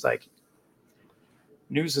 it's just like,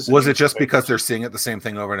 news is. Was it just because they're seeing it the same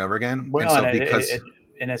thing over and over again? Well, and so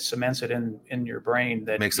it cements it in your brain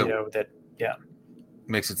that makes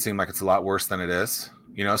makes it seem like it's a lot worse than it is.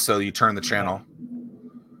 So you turn the channel.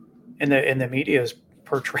 And the media has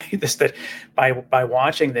portrayed this, that by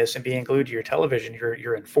watching this and being glued to your television,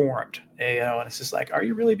 you're informed. And it's just like, are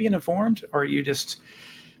you really being informed, or are you just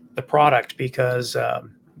the product because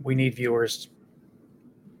we need viewers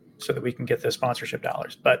so that we can get the sponsorship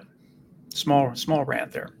dollars? But small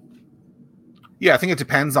rant there. Yeah, I think it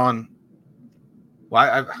depends on.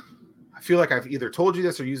 Well, I feel like I've either told you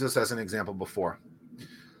this or used this as an example before.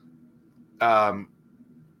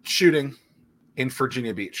 Shooting in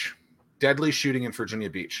Virginia Beach. Deadly shooting in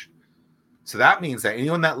Virginia Beach. So that means that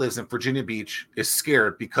anyone that lives in Virginia Beach is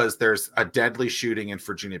scared because there's a deadly shooting in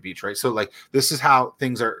Virginia Beach, right? So like, this is how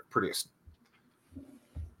things are produced.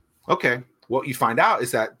 Okay. What you find out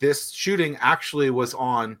is that this shooting actually was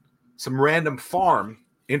on some random farm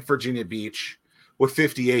in Virginia Beach with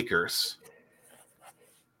 50 acres.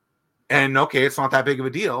 And okay, it's not that big of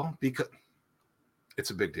a deal, because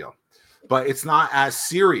it's a big deal, but it's not as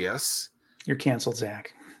serious. You're canceled,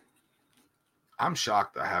 Zach. I'm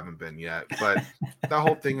shocked I haven't been yet, but that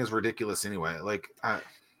whole thing is ridiculous anyway. Like,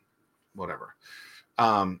 whatever.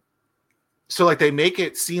 So like, they make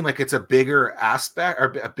it seem like it's a bigger aspect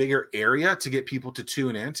or a bigger area to get people to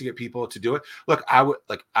tune in, to get people to do it. Look, I would,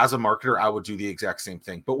 like, as a marketer, I would do the exact same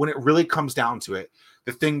thing. But when it really comes down to it,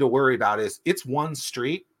 the thing to worry about is it's one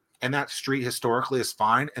street, and that street historically is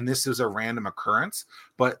fine. And this is a random occurrence,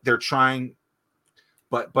 but they're trying.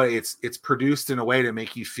 But it's produced in a way to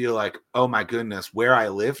make you feel like, oh my goodness, where I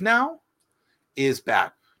live now is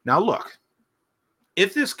bad. Now look,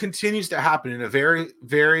 if this continues to happen in a very,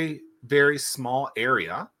 very, very small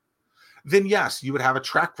area, then yes, you would have a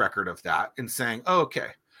track record of that and saying, oh, okay,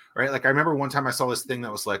 right? Like, I remember one time I saw this thing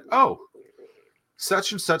that was like, oh,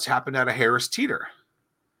 such and such happened at a Harris Teeter.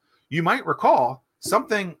 You might recall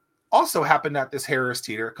something also happened at this Harris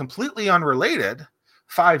Teeter, completely unrelated,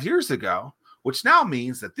 5 years ago, which now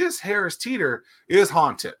means that this Harris Teeter is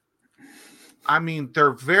haunted. I mean,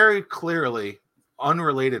 they're very clearly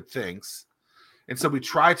unrelated things. And so we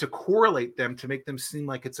try to correlate them to make them seem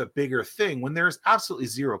like it's a bigger thing when there's absolutely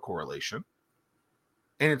zero correlation.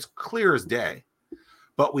 And it's clear as day.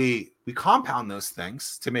 But we compound those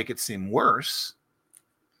things to make it seem worse.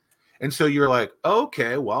 And so you're like,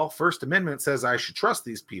 okay, well, First Amendment says I should trust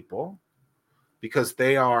these people because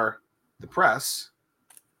they are the press.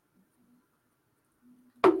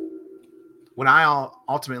 When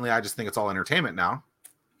ultimately I just think it's all entertainment now,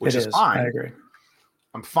 which is fine. I agree.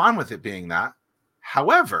 I'm fine with it being that.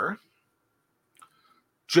 However,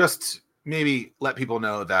 just maybe let people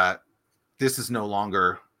know that this is no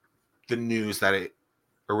longer the news that it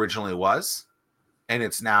originally was, and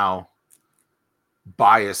it's now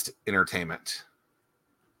biased entertainment.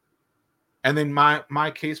 And then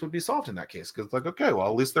my case would be solved in that case, because like, okay, well,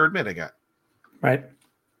 at least they're admitting it. Right.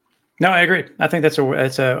 No, I agree. I think it's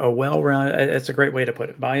a well-rounded, it's a great way to put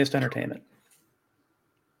it. Biased entertainment.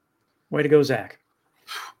 Way to go, Zach.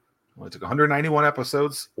 Well, it took 191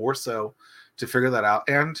 episodes or so to figure that out.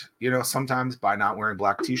 And, sometimes by not wearing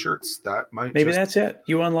black t-shirts, that might maybe that's it.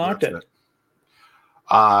 You unlocked it.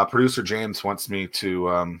 Producer James wants me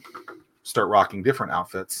to start rocking different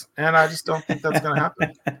outfits, and I just don't think that's going to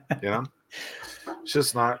happen. It's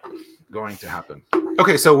just not going to happen.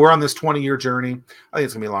 Okay, so we're on this 20-year journey. I think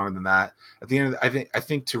it's gonna be longer than that. At the end, I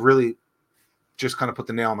think to really just kind of put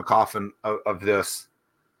the nail in the coffin of this,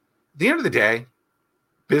 at the end of the day,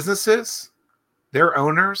 businesses, their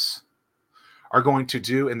owners are going to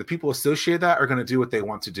do, and the people associated that are going to do what they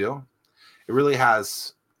want to do. It really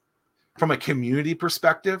has, from a community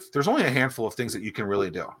perspective, there's only a handful of things that you can really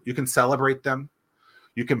do. You can celebrate them,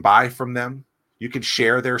 you can buy from them, you can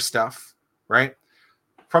share their stuff, right?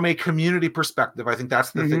 From a community perspective, I think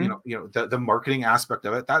that's the thing, the marketing aspect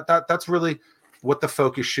of it. That's really what the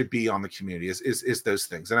focus should be on the community is those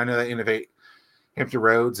things. And I know that Innovate Hampton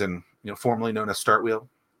Roads, and formerly known as Startwheel,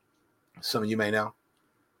 some of you may know,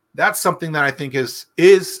 that's something that I think is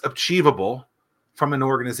achievable from an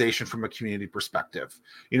organization, from a community perspective.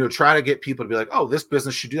 Try to get people to be like, oh, this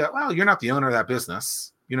business should do that. Well, you're not the owner of that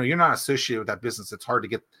business. You're not associated with that business. It's hard to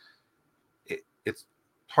get it's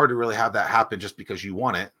hard to really have that happen just because you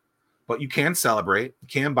want it. But you can celebrate, you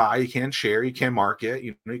can buy, you can share, you can market,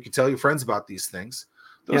 you can tell your friends about these things.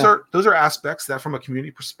 Those are aspects that from a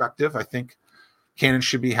community perspective, I think can and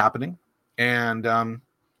should be happening. And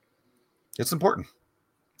it's important.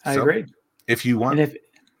 I agree. If you want, and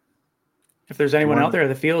if there's anyone out there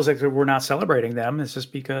that feels like we're not celebrating them, it's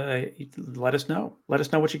just because let us know. Let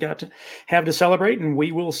us know what you got to have to celebrate, and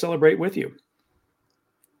we will celebrate with you.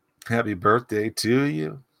 Happy birthday to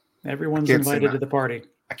you. Everyone's invited to the party.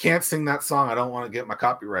 I can't sing that song. I don't want to get my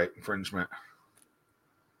copyright infringement.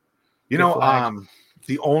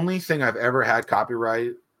 The only thing I've ever had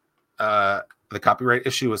copyright, the copyright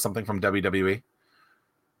issue was something from WWE.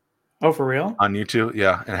 Oh, for real? On YouTube?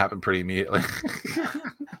 Yeah, it happened pretty immediately.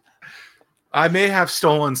 I may have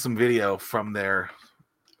stolen some video from their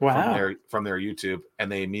from their YouTube,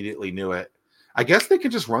 and they immediately knew it. I guess they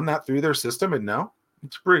could just run that through their system and know.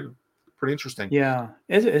 It's pretty interesting. Yeah,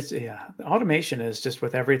 it's automation is just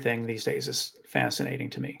with everything these days is fascinating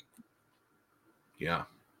to me. Yeah.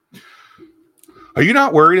 Are you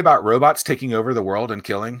not worried about robots taking over the world and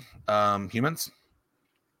killing humans?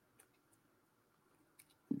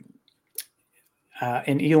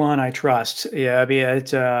 And Elon, I trust. Yeah, I mean,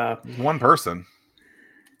 it's one person.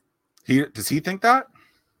 Does he think that?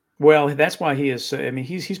 Well, that's why he is. I mean,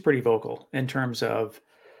 he's pretty vocal in terms of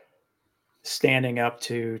standing up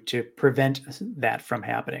to prevent that from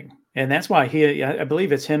happening, and that's why I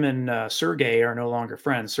believe it's him and Sergey are no longer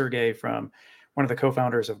friends. Sergey, from one of the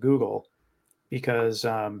co-founders of Google, because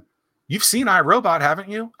you've seen iRobot, haven't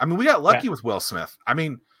you? I mean, we got lucky with Will Smith. I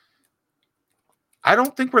mean, I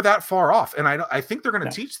don't think we're that far off, and I think they're going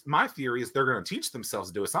to teach. My theory is they're going to teach themselves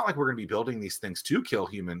to do it. It's not like we're going to be building these things to kill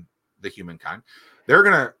the humankind. They're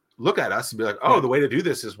going to look at us and be like, "Oh, the way to do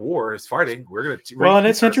this is war, is fighting." We're going to and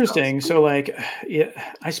it's interesting. So, like,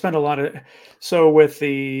 I spent a lot of with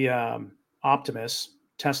the Optimus,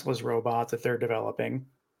 Tesla's robot that they're developing.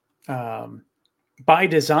 By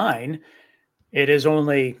design, it is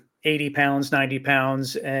only 80 pounds, 90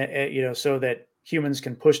 pounds, so that humans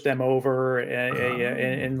can push them over,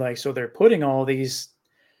 and like, so they're putting all these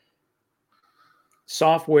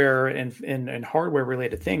software and hardware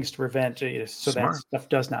related things to prevent so that stuff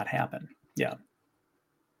does not happen. Yeah.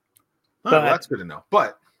 But that's good to know.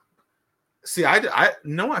 But see, I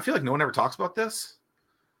feel like no one ever talks about this,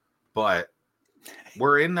 but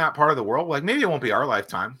we're in that part of the world. Like, maybe it won't be our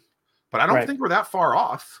lifetime, but I don't think we're that far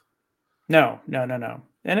off. No.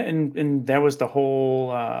 And that was the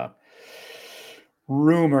whole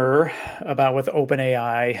rumor about with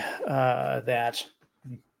OpenAI that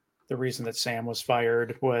the reason that Sam was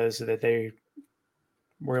fired was that they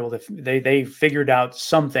were able to they figured out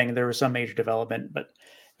something. There was some major development, but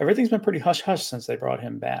everything's been pretty hush hush since they brought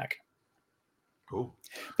him back. Cool.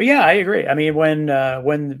 But yeah, I agree. I mean, when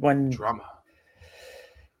drama.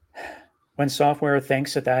 When software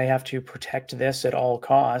thinks that they have to protect this at all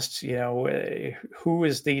costs, who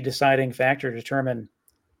is the deciding factor to determine?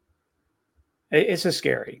 It's just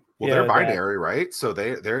scary. Well, they're binary, right? So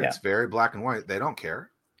it's very black and white. They don't care,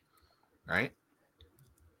 right?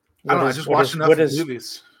 I don't know. I just watched enough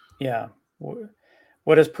movies. Yeah.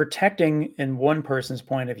 What is protecting in one person's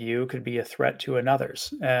point of view could be a threat to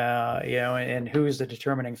another's, and who is the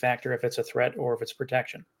determining factor if it's a threat or if it's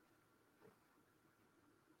protection?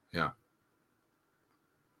 Yeah.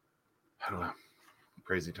 I don't know.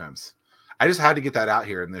 Crazy times. I just had to get that out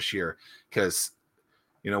here in this year because,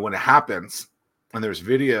 when it happens and there's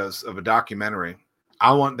videos of a documentary,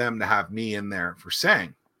 I want them to have me in there for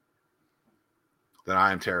saying that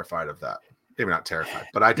I am terrified of that. Maybe not terrified,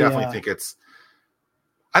 but I definitely think it's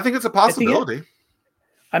a possibility.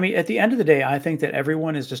 At the end of the day, I think that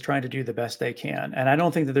everyone is just trying to do the best they can. And I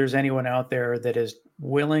don't think that there's anyone out there that is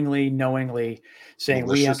willingly, knowingly saying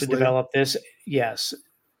we have to develop this. Yes.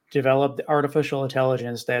 Develop the artificial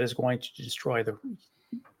intelligence that is going to destroy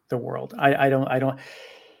the world. I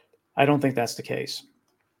don't think that's the case.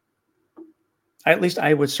 At least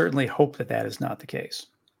I would certainly hope that is not the case.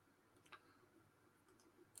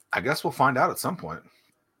 I guess we'll find out at some point.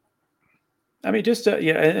 I mean, just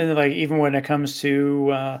and like even when it comes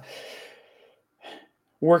to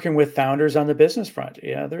working with founders on the business front,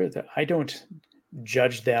 I don't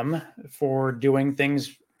judge them for doing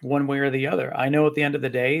things one way or the other. I know at the end of the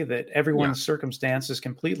day that Yeah. everyone's circumstance is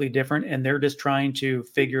completely different, and they're just trying to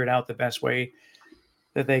figure it out the best way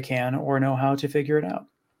that they can or know how to figure it out.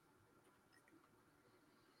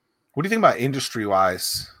 What do you think about industry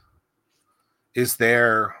wise?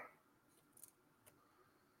 Are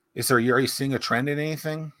you seeing a trend in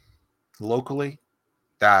anything locally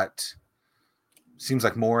that seems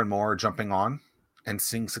like more and more are jumping on and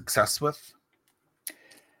seeing success with?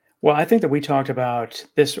 Well, I think that we talked about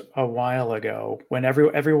this a while ago when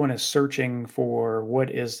everyone is searching for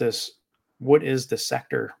what is the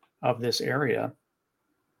sector of this area.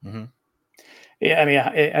 Mm-hmm. Yeah, I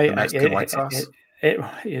mean, The Mexican white sauce.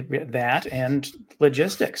 that and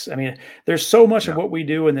logistics. I mean, there's so much of Yeah. what we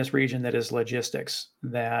do in this region that is logistics.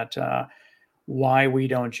 That why we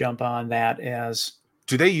don't jump on that as.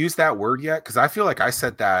 Do they use that word yet? Because I feel like I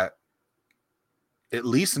said that at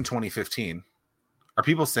least in 2015. Are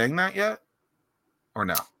people saying that yet, or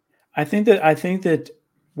no? I think that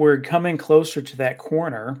we're coming closer to that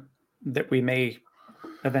corner that we may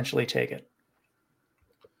eventually take it.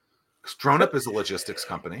 Because DroneUp is a logistics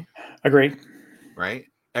company, Agree. right?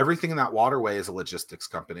 Everything in that waterway is a logistics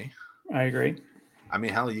company. I agree. I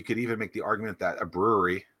mean, hell, you could even make the argument that a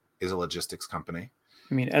brewery is a logistics company.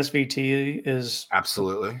 I mean, SVT is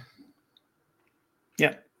absolutely.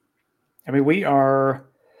 Yeah. I mean, we are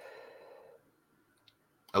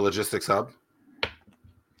a logistics hub.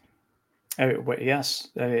 Yes.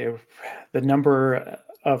 The number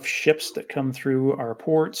of ships that come through our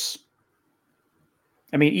ports.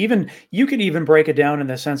 I mean, you could even break it down in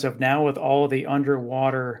the sense of now with all of the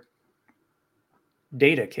underwater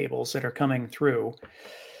data cables that are coming through,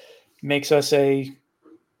 makes us a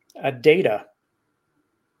data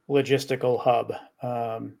logistical hub.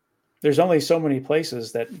 There's only so many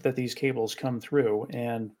places that these cables come through,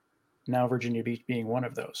 and now Virginia Beach being one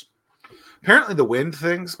of those. Apparently the wind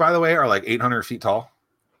things, by the way, are like 800 feet tall.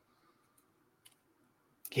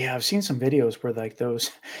 Yeah, I've seen some videos where like those,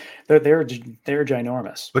 they're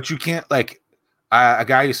ginormous. But you can't like, a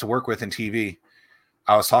guy I used to work with in TV,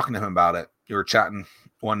 I was talking to him about it. We were chatting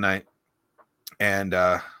one night and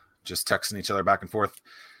just texting each other back and forth.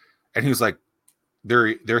 And he was like,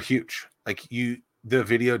 they're huge. Like the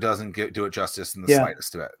video doesn't do it justice in the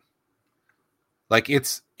slightest to it. Like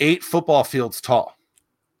it's 8 football fields tall.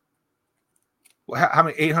 How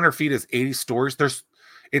many? 800 feet is 80 stories.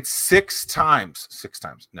 It's 4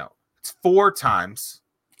 times,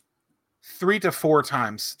 3 to 4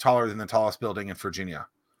 times taller than the tallest building in Virginia,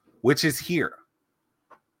 which is here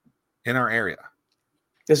in our area.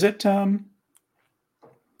 Is it the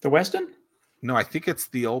Westin? No, I think it's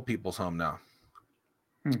the old people's home now.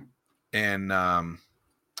 And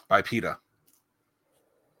by PETA.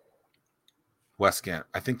 West Gant.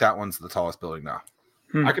 I think that one's the tallest building now.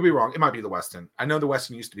 I could be wrong. It might be the Westin. I know the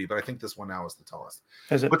Westin used to be, but I think this one now is the tallest.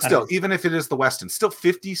 But still, even if it is the Westin, still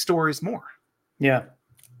 50 stories more. Yeah.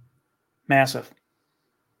 Massive.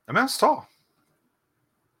 I mean, that's tall.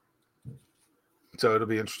 So it'll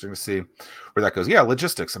be interesting to see where that goes. Yeah,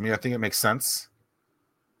 logistics. I mean, I think it makes sense.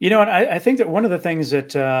 You know what? I think that one of the things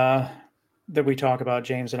that we talk about,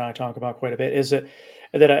 James and I talk about quite a bit, is that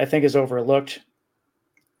I think is overlooked.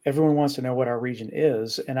 Everyone wants to know what our region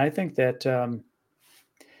is. And I think that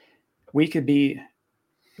we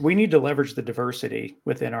need to leverage the diversity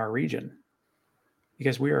within our region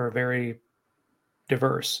because we are very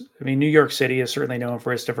diverse. I mean, New York City is certainly known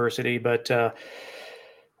for its diversity, but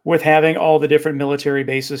with having all the different military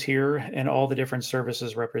bases here and all the different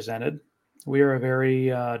services represented, we are a very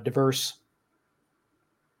diverse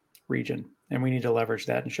region, and we need to leverage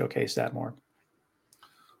that and showcase that more.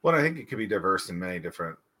 Well, I think it could be diverse in many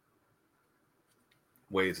different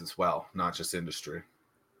ways as well, not just industry.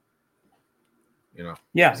 You know?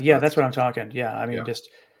 Yeah, that's what I'm talking. Yeah, I mean, just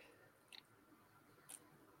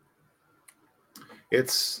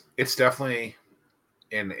it's definitely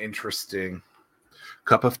an interesting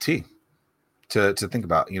cup of tea to think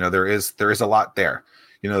about. You know, there is a lot there.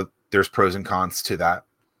 You know, there's pros and cons to that,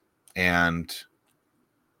 and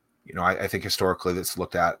you know, I think historically has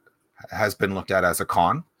been looked at as a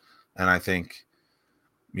con, and I think,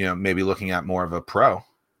 you know, maybe looking at more of a pro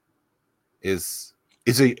is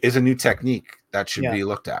a new technique that should be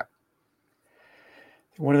looked at.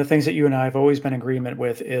 One of the things that you and I have always been in agreement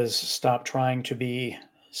with is stop trying to be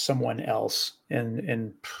someone else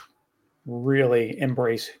and really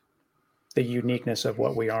embrace the uniqueness of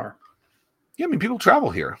what we are. Yeah, I mean, people travel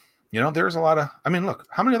here. You know, there's a lot of. I mean, look,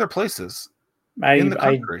 how many other places in the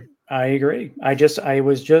country? I agree. I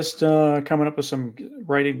was just coming up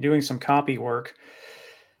with doing some copy work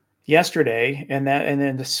yesterday, and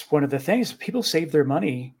then this one of the things, people save their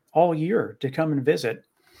money all year to come and visit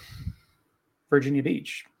Virginia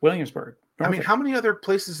Beach, Williamsburg, I mean, Norfolk. how many other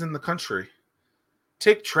places in the country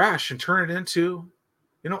take trash and turn it into,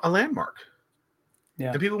 a landmark?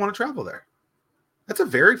 Yeah. And people want to travel there. That's a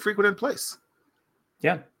very frequented place.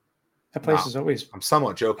 Yeah. That place is always I'm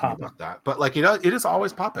somewhat joking popping about that, but like, it is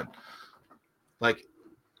always popping. Like,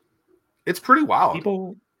 it's pretty wild.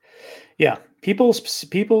 People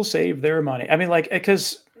save their money. I mean, like,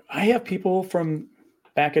 because I have people from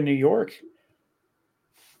back in New York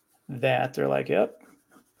that they're like, yep,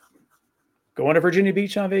 going to Virginia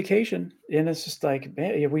Beach on vacation. And it's just like,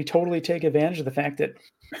 man, we totally take advantage of the fact that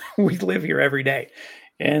we live here every day.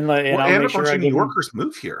 And I'll and make a bunch sure I of New give them. Yorkers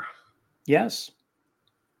move here. Yes.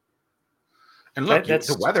 And look,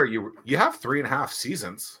 the weather, you have 3.5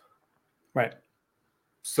 seasons. Right.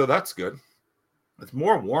 So that's good. It's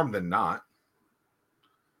more warm than not.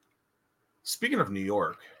 Speaking of New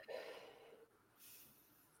York,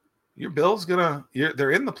 your Bills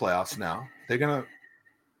they're in the playoffs now. They're gonna.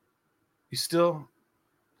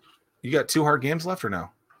 You got 2 hard games left or no?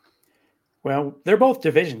 Well, they're both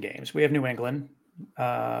division games. We have New England,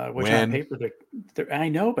 which on paper I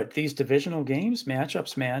know, but these divisional games,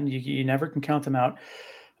 matchups, man, you never can count them out.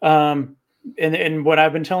 And what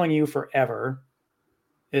I've been telling you forever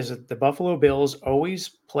is that the Buffalo Bills always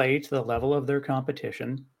play to the level of their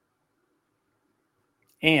competition,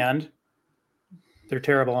 and they're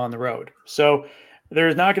terrible on the road. So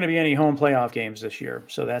there's not going to be any home playoff games this year.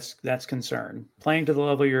 So that's concern. Playing to the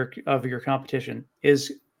level of your competition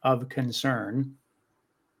is of concern.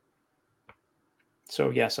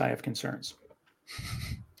 So yes, I have concerns.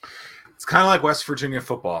 It's kind of like West Virginia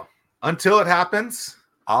football. Until it happens,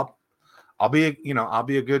 I'll be a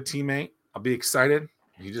good teammate. I'll be excited.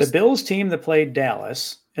 The Bills team that played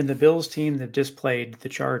Dallas and the Bills team that just played the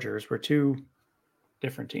Chargers were 2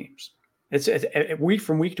 different teams. It's week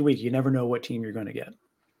from week to week. You never know what team you're going to get.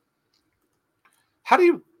 How do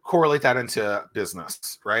you correlate that into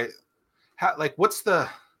business, right? What's the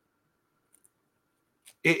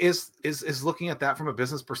is looking at that from a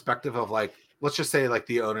business perspective of, like, let's just say, like,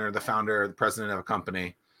 the owner, the founder, the president of a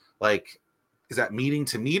company, like, is that meeting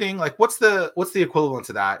to meeting? Like, what's the equivalent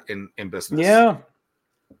to that in business? Yeah.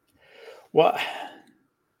 Well,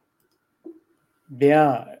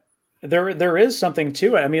 yeah, there is something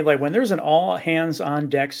to it. I mean, like, when there's an all hands on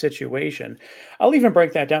deck situation, I'll even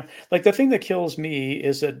break that down. Like, the thing that kills me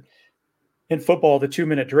is that in football, the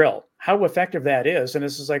 2-minute drill, how effective that is. And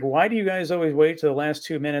this is like, why do you guys always wait to the last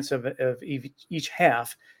 2 minutes of each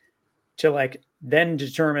half to, like, then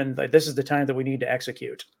determine, like, this is the time that we need to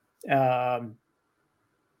execute?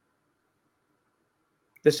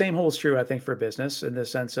 The same holds true, I think, for business, in the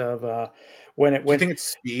sense of do you think it's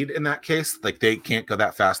speed in that case? Like, they can't go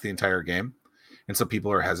that fast the entire game, and so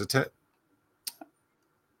people are hesitant?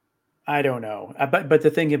 I don't know. But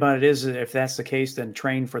the thing about it is, if that's the case, then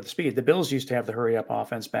train for the speed. The Bills used to have the hurry up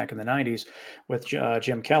offense back in the 90s with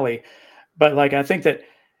Jim Kelly. But, like, I think that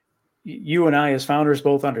you and I as founders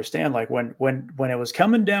both understand, like, when it was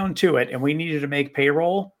coming down to it and we needed to make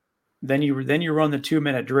payroll, then you run the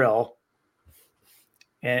 2-minute drill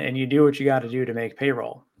and you do what you got to do to make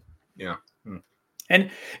payroll. Yeah. And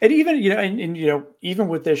even, even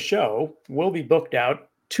with this show, we'll be booked out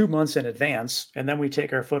 2 months in advance, and then we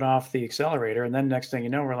take our foot off the accelerator, and then next thing you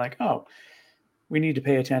know, we're like, oh, we need to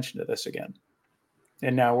pay attention to this again.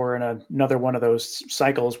 And now we're in another one of those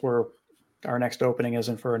cycles where our next opening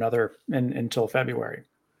isn't for until February.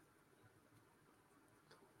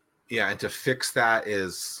 Yeah, and to fix that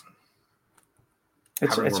is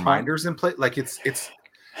having reminders in place. Like, it's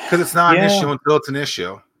because it's not an issue until it's an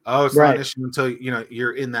issue. Oh, it's not an issue until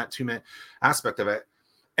you're in that 2-minute aspect of it.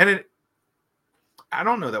 And I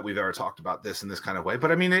don't know that we've ever talked about this in this kind of way,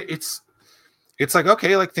 but I mean, it's like,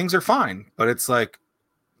 okay, like, things are fine, but it's like,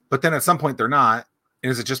 but then at some point they're not. And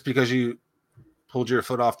is it just because you pulled your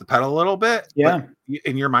foot off the pedal a little bit? Yeah. But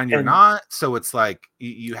in your mind, you're not. So it's like,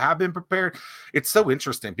 you have been prepared. It's so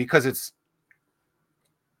interesting because it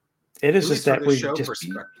is just that we just,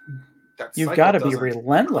 you've got to be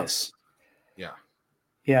relentless. Yeah.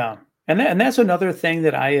 Yeah. And that's another thing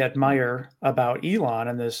that I admire about Elon,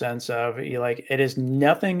 in the sense of, like,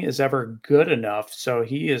 nothing is ever good enough. So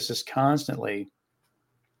he is just constantly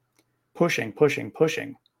pushing.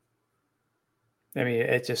 I mean,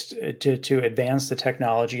 it's just to advance the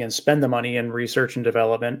technology and spend the money in research and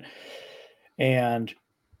development. And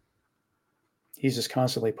he's just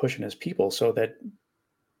constantly pushing his people so that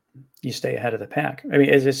you stay ahead of the pack. I mean,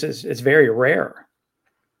 it's very rare.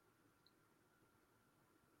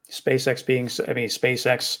 SpaceX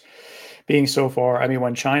being so far. I mean,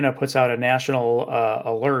 when China puts out a national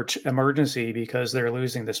alert emergency because they're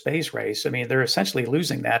losing the space race, I mean, they're essentially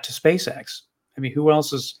losing that to SpaceX. I mean, who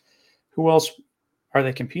else are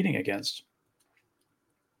they competing against?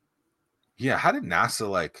 Yeah, how did NASA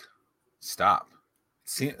like stop?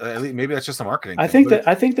 See, maybe that's just a marketing I thing. think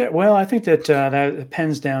that that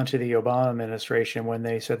depends down to the Obama administration when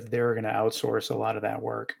they said that they were going to outsource a lot of that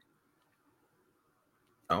work.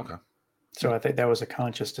 Okay. So I think that was a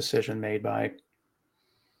conscious decision made by.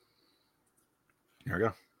 Here we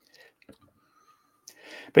go.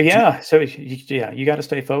 But yeah, so you got to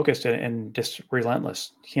stay focused and just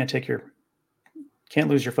relentless. You can't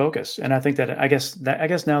lose your focus. And I guess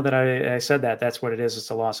now that I said that, that's what it is. It's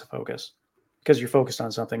a loss of focus because you're focused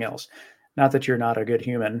on something else. Not that you're not a good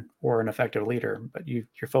human or an effective leader, but you're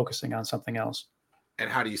focusing on something else. And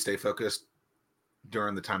how do you stay focused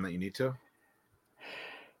during the time that you need to?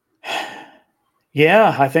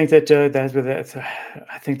 Yeah, I think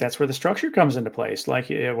I think that's where the structure comes into place. Like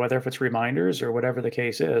whether if it's reminders or whatever the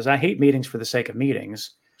case is. I hate meetings for the sake of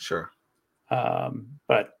meetings. Sure.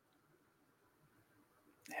 But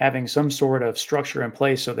having some sort of structure in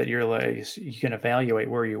place so that you can evaluate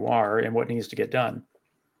where you are and what needs to get done.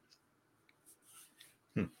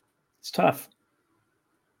 It's tough.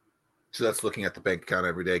 So that's looking at the bank account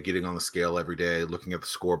every day, getting on the scale every day, looking at the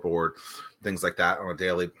scoreboard, things like that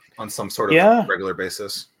on some sort of regular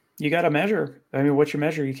basis. You got to measure. I mean, what you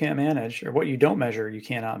measure, you can't manage, or what you don't measure, you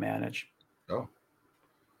cannot manage. Oh,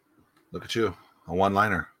 look at you, a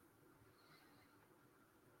one-liner.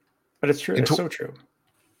 But it's true. It's so true.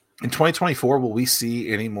 In 2024, will we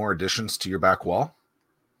see any more additions to your back wall?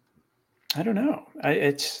 I don't know.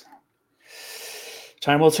 It's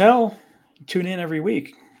time will tell. Tune in every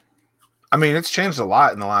week. I mean, it's changed a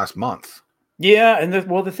lot in the last month. Yeah, and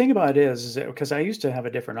the thing about it is that because I used to have a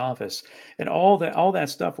different office, and all that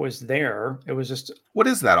stuff was there. It was just. What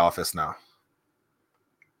is that office now?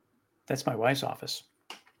 That's my wife's office.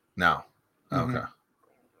 No. Okay. Mm-hmm.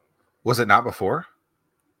 Was it not before?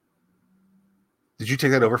 Did you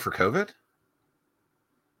take that over for COVID?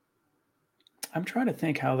 I'm trying to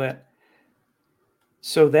think how that.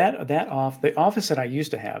 So the office that I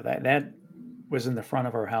used to have that was in the front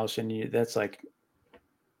of our house, and that's like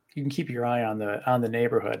you can keep your eye on the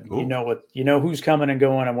neighborhood. Ooh. You know who's coming and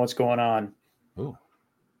going and what's going on. Ooh.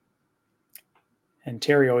 And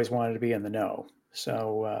Terry always wanted to be in the know,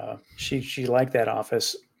 so she liked that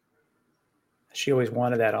office. She always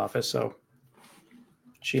wanted that office, so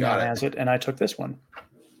she now has it, and I took this one.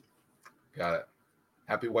 Got it.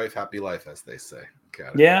 Happy wife, happy life, as they say.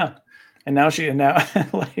 Got it. Yeah, and now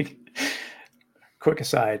like quick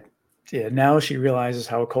aside. Yeah, now she realizes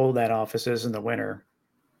how cold that office is in the winter.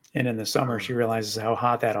 And in the summer, she realizes how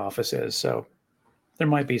hot that office is. So there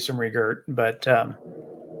might be some regret, but no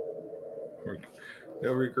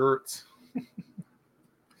regrets.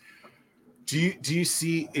 Do you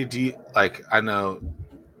like, I know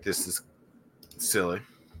this is silly.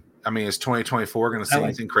 I mean, is 2024 going to see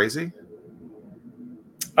anything crazy?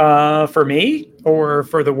 For me or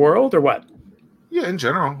for the world or what? Yeah, in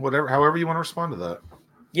general, however you want to respond to that.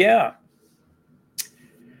 Yeah.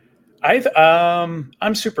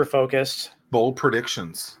 I'm super focused. Bold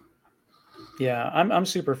predictions. Yeah, I'm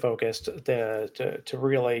super focused to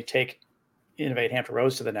really innovate Hampton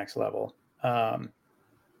Roads to the next level. I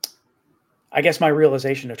guess my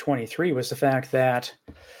realization of 23 was the fact that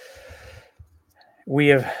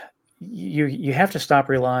you have to stop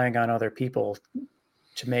relying on other people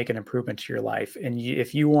to make an improvement to your life. And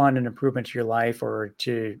if you want an improvement to your life or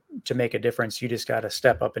to make a difference, you just got to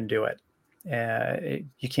step up and do it.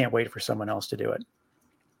 You can't wait for someone else to do it.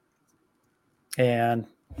 And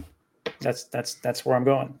that's where I'm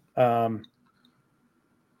going.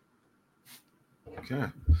 Okay.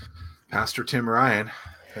 Pastor Tim Ryan,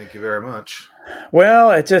 thank you very much.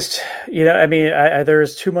 Well, it just, I mean,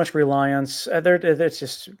 there's too much reliance. It's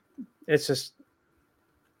just.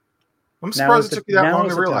 I'm surprised it took you that long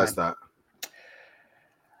to realize that.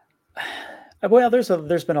 Well, there's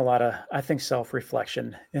been a lot of, I think,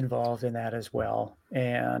 self-reflection involved in that as well.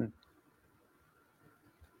 And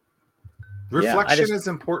reflection is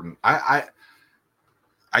important. I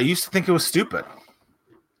used to think it was stupid.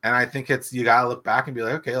 And I think you gotta look back and be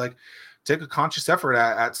like, okay, like take a conscious effort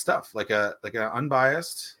at stuff, like an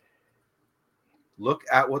unbiased look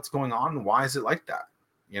at what's going on and why is it like that,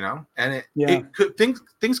 And it could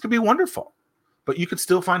things could be wonderful, but you could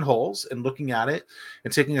still find holes in looking at it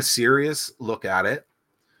and taking a serious look at it.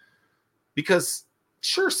 Because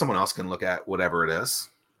sure, someone else can look at whatever it is,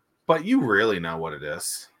 but you really know what it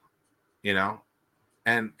is,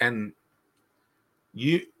 and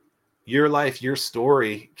your life, your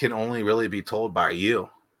story can only really be told by you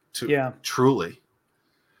truly.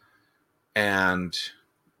 And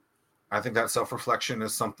I think that self-reflection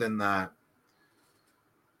is something that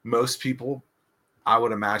most people, I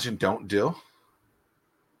would imagine, don't do.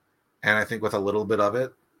 And I think with a little bit of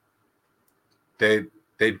it, they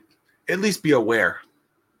at least be aware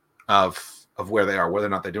of where they are, whether or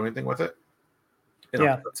not they do anything with it.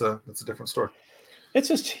 That's a different story. It's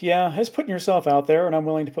just it's putting yourself out there, and I'm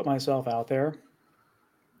willing to put myself out there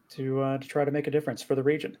to try to make a difference for the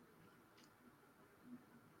region.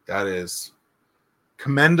 That is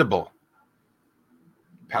commendable,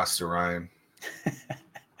 Pastor Ryan.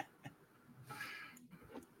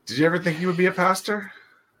 Did you ever think you would be a pastor?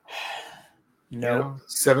 No.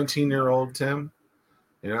 17-year-old Tim,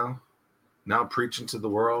 now preaching to the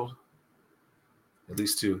world, at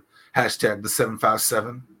least to hashtag the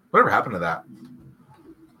 757. Whatever happened to that?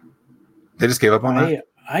 They just gave up on that?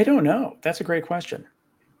 I don't know. That's a great question.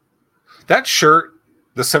 That shirt,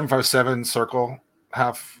 the 757 circle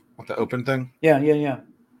half with the open thing. Yeah.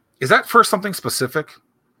 Is that for something specific?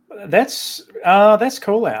 That's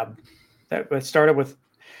collab. That started with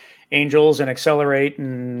Angels and Accelerate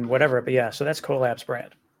and whatever. But so that's collab's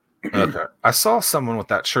brand. Okay. I saw someone with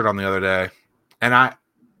that shirt on the other day, and I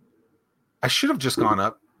should have just gone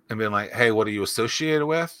up and been like, hey, what are you associated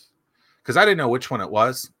with? Because I didn't know which one it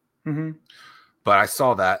was. Mm-hmm. But I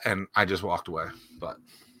saw that and I just walked away. But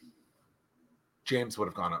James would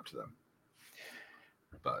have gone up to them.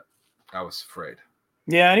 But I was afraid.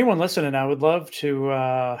 Yeah, anyone listening, I would love to.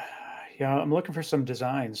 I'm looking for some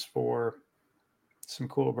designs for some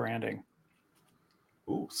cool branding.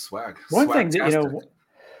 Ooh, swag. One thing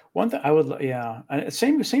I would.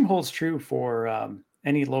 Same holds true for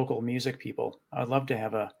any local music people. I'd love to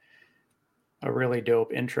have a really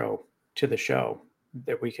dope intro to the show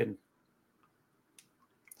that we could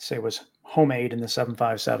say was homemade in the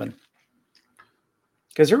 757.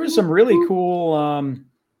 Because there was some really cool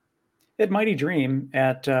at Mighty Dream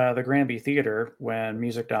at the Granby Theater when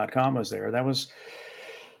music.com was there. That was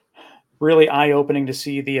really eye-opening to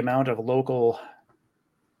see the amount of local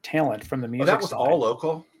talent from the music that was side. All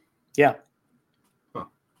local? Yeah. Huh.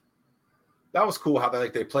 That was cool how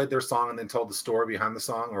they played their song and then told the story behind the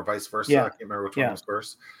song, or vice versa. Yeah. I can't remember which one was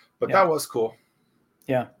first. But that was cool.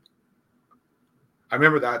 Yeah. I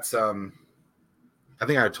remember that's I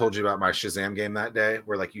think I told you about my Shazam game that day,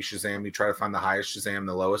 where like you Shazam, you try to find the highest Shazam,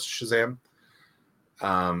 the lowest Shazam.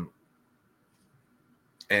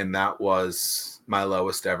 And that was my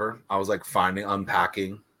lowest ever. I was like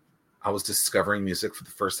unpacking. I was discovering music for the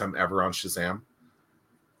first time ever on Shazam.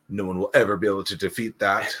 No one will ever be able to defeat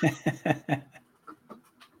that.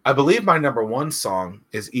 I believe my number one song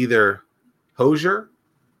is either Hosier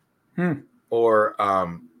or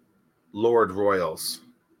Lord Royals.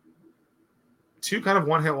 Two kind of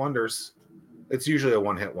one-hit wonders. It's usually a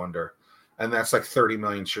one-hit wonder. And that's like 30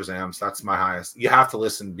 million Shazams. That's my highest. You have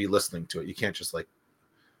to be listening to it. You can't just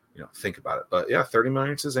think about it. But yeah, 30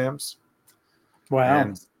 million Shazams.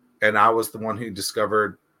 Wow. And I was the one who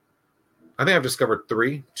discovered, I think I've discovered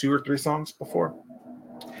 2 or 3 songs before.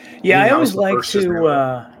 Yeah, I always like to,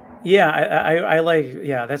 I like,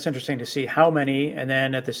 that's interesting to see how many, and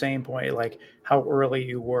then at the same point, like how early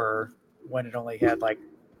you were when it only had like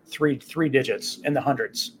three digits in the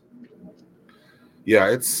hundreds. Yeah,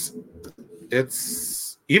 it's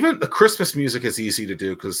even the Christmas music is easy to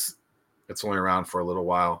do because it's only around for a little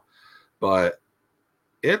while, but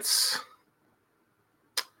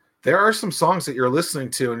there are some songs that you're listening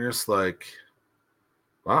to and you're just like,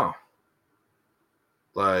 wow,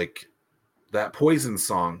 like that Poison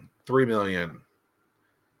song, 3 million,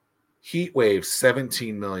 Heat Wave,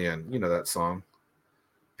 17 million, that song.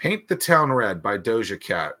 Paint the Town Red by Doja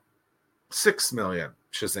Cat, 6 million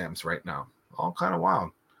Shazams right now. All kind of wild.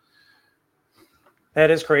 That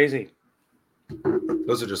is crazy.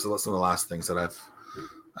 Those are just some of the last things that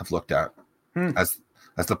I've looked at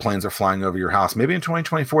as the planes are flying over your house. Maybe in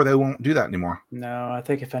 2024 they won't do that anymore. No, I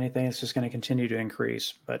think if anything, it's just going to continue to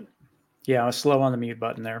increase. But yeah, I was slow on the mute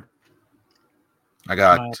button there. I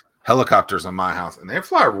got helicopters on my house, and they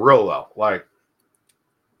fly real low. Like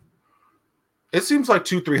it seems like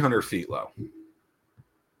 200-300 feet low.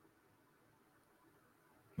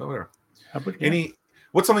 Nowhere.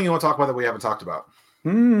 What's something you want to talk about that we haven't talked about?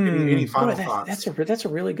 Any final thoughts? That's a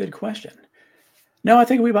really good question. No, I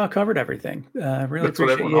think we about covered everything. Really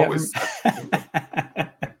appreciate you. Always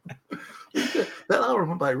that hour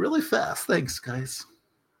went by really fast. Thanks, guys.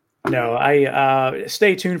 No, I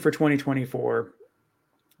stay tuned for 2024.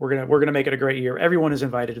 We're gonna make it a great year. Everyone is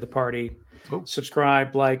invited to the party. Oh.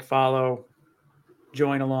 Subscribe, like, follow,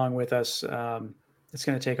 join along with us. It's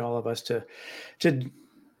going to take all of us to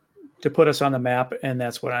put us on the map, and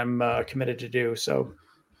that's what I'm committed to do. So,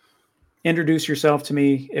 introduce yourself to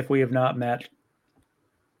me if we have not met.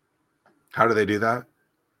 How do they do that?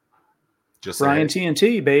 Just Brian say,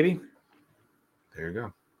 TNT, baby. there you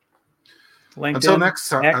go. LinkedIn, Until next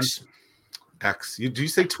time. X. X. Do you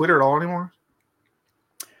say Twitter at all anymore?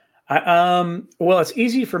 Well, it's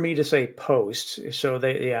easy for me to say post. So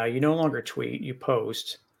you no longer tweet, you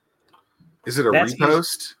post. Is it a That's easy.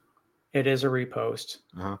 repost? It is a repost.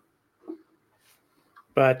 Uh-huh.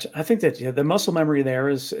 But I think that the muscle memory there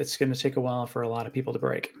it's going to take a while for a lot of people to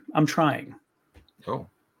break. I'm trying. Oh,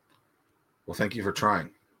 well, thank you for trying.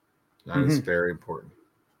 That is very important.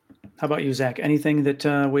 How about you, Zach? Anything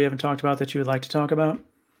that we haven't talked about that you would like to talk about?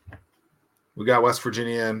 We got West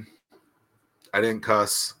Virginia in. I didn't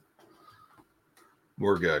cuss.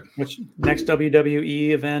 We're good. Which next WWE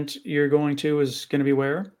event you're going to is going to be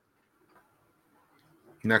where?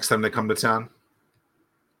 Next time they come to town.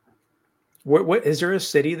 What is there a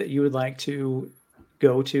city that you would like to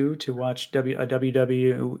go to watch a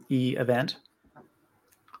WWE event?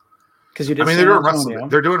 Because you did. I mean,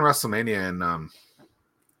 they're doing WrestleMania in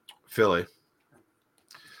Philly,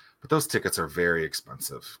 but those tickets are very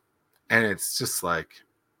expensive, and it's just like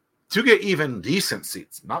to get even decent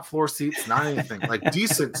seats, not floor seats, not anything, like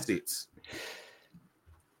decent seats.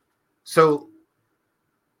 So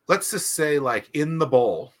let's just say, like in the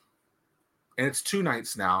bowl, and it's 2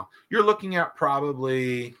 nights now. You're looking at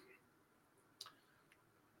probably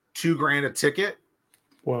 $2,000 a ticket.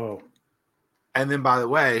 Whoa. And then, by the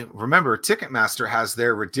way, remember, Ticketmaster has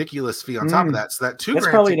their ridiculous fee on top of that. So that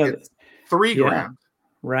 $2,000 ticket, $3,000. Yeah,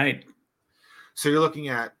 right. So you're looking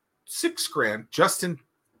at $6,000 just in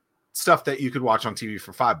stuff that you could watch on TV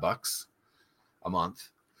for $5 a month.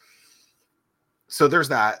 So there's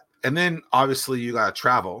that. And then obviously you got to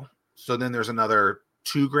travel. So then there's another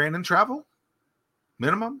 $2,000 in travel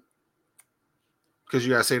minimum because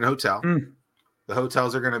you got to stay in a hotel. The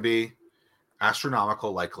hotels are going to be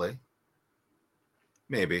astronomical, likely.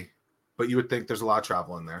 Maybe, but you would think there's a lot of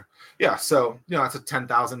travel in there. Yeah, so it's a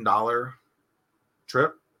 $10,000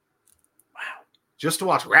 trip. Wow, just to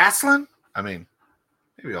watch wrestling. I mean,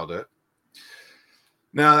 maybe I'll do it.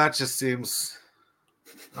 No, that just seems.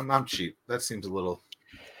 I'm cheap. That seems a little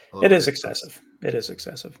it is excessive. It is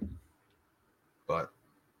excessive. But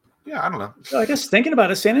yeah, I don't know. So I guess thinking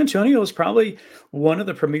about it, San Antonio is probably one of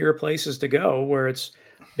the premier places to go, where it's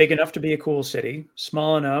big enough to be a cool city,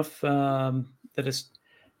 small enough that it's.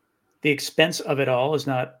 The expense of it all is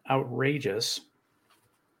not outrageous.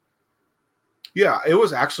 Yeah, it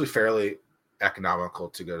was actually fairly economical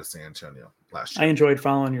to go to San Antonio last year. I enjoyed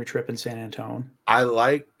following your trip in San Antonio.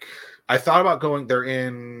 I thought about going there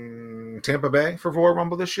in Tampa Bay for Royal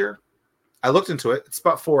Rumble this year. I looked into it. It's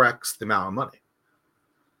about 4x the amount of money.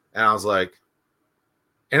 And I was like,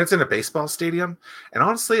 and it's in a baseball stadium. And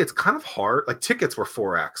honestly, it's kind of hard. Like tickets were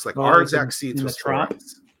 4x. Like our exact seats was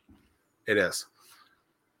 4x. It is.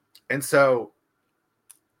 And so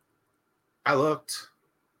I looked.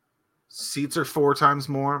 Seats are 4 times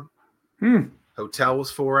more. Hotel was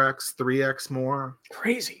 4x, 3x more.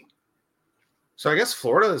 Crazy. So I guess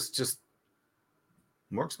Florida is just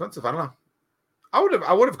more expensive. I don't know. I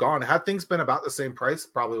would have gone. Had things been about the same price,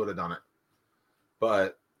 probably would have done it.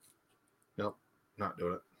 But nope, not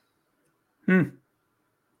doing it.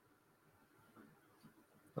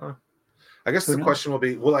 I guess the question will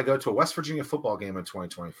be, will I go to a West Virginia football game in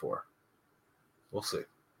 2024? We'll see.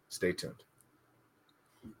 Stay tuned.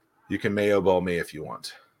 You can Mayo Bowl me if you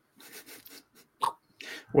want.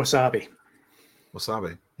 Wasabi.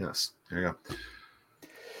 Yes. There you go.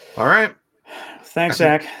 All right. Thanks,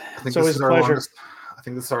 Zach. It's always a pleasure. I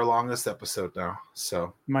think this is our longest episode now.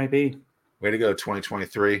 So might be. Way to go,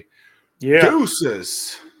 2023. Yeah.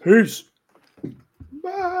 Deuces. Peace.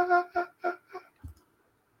 Bye.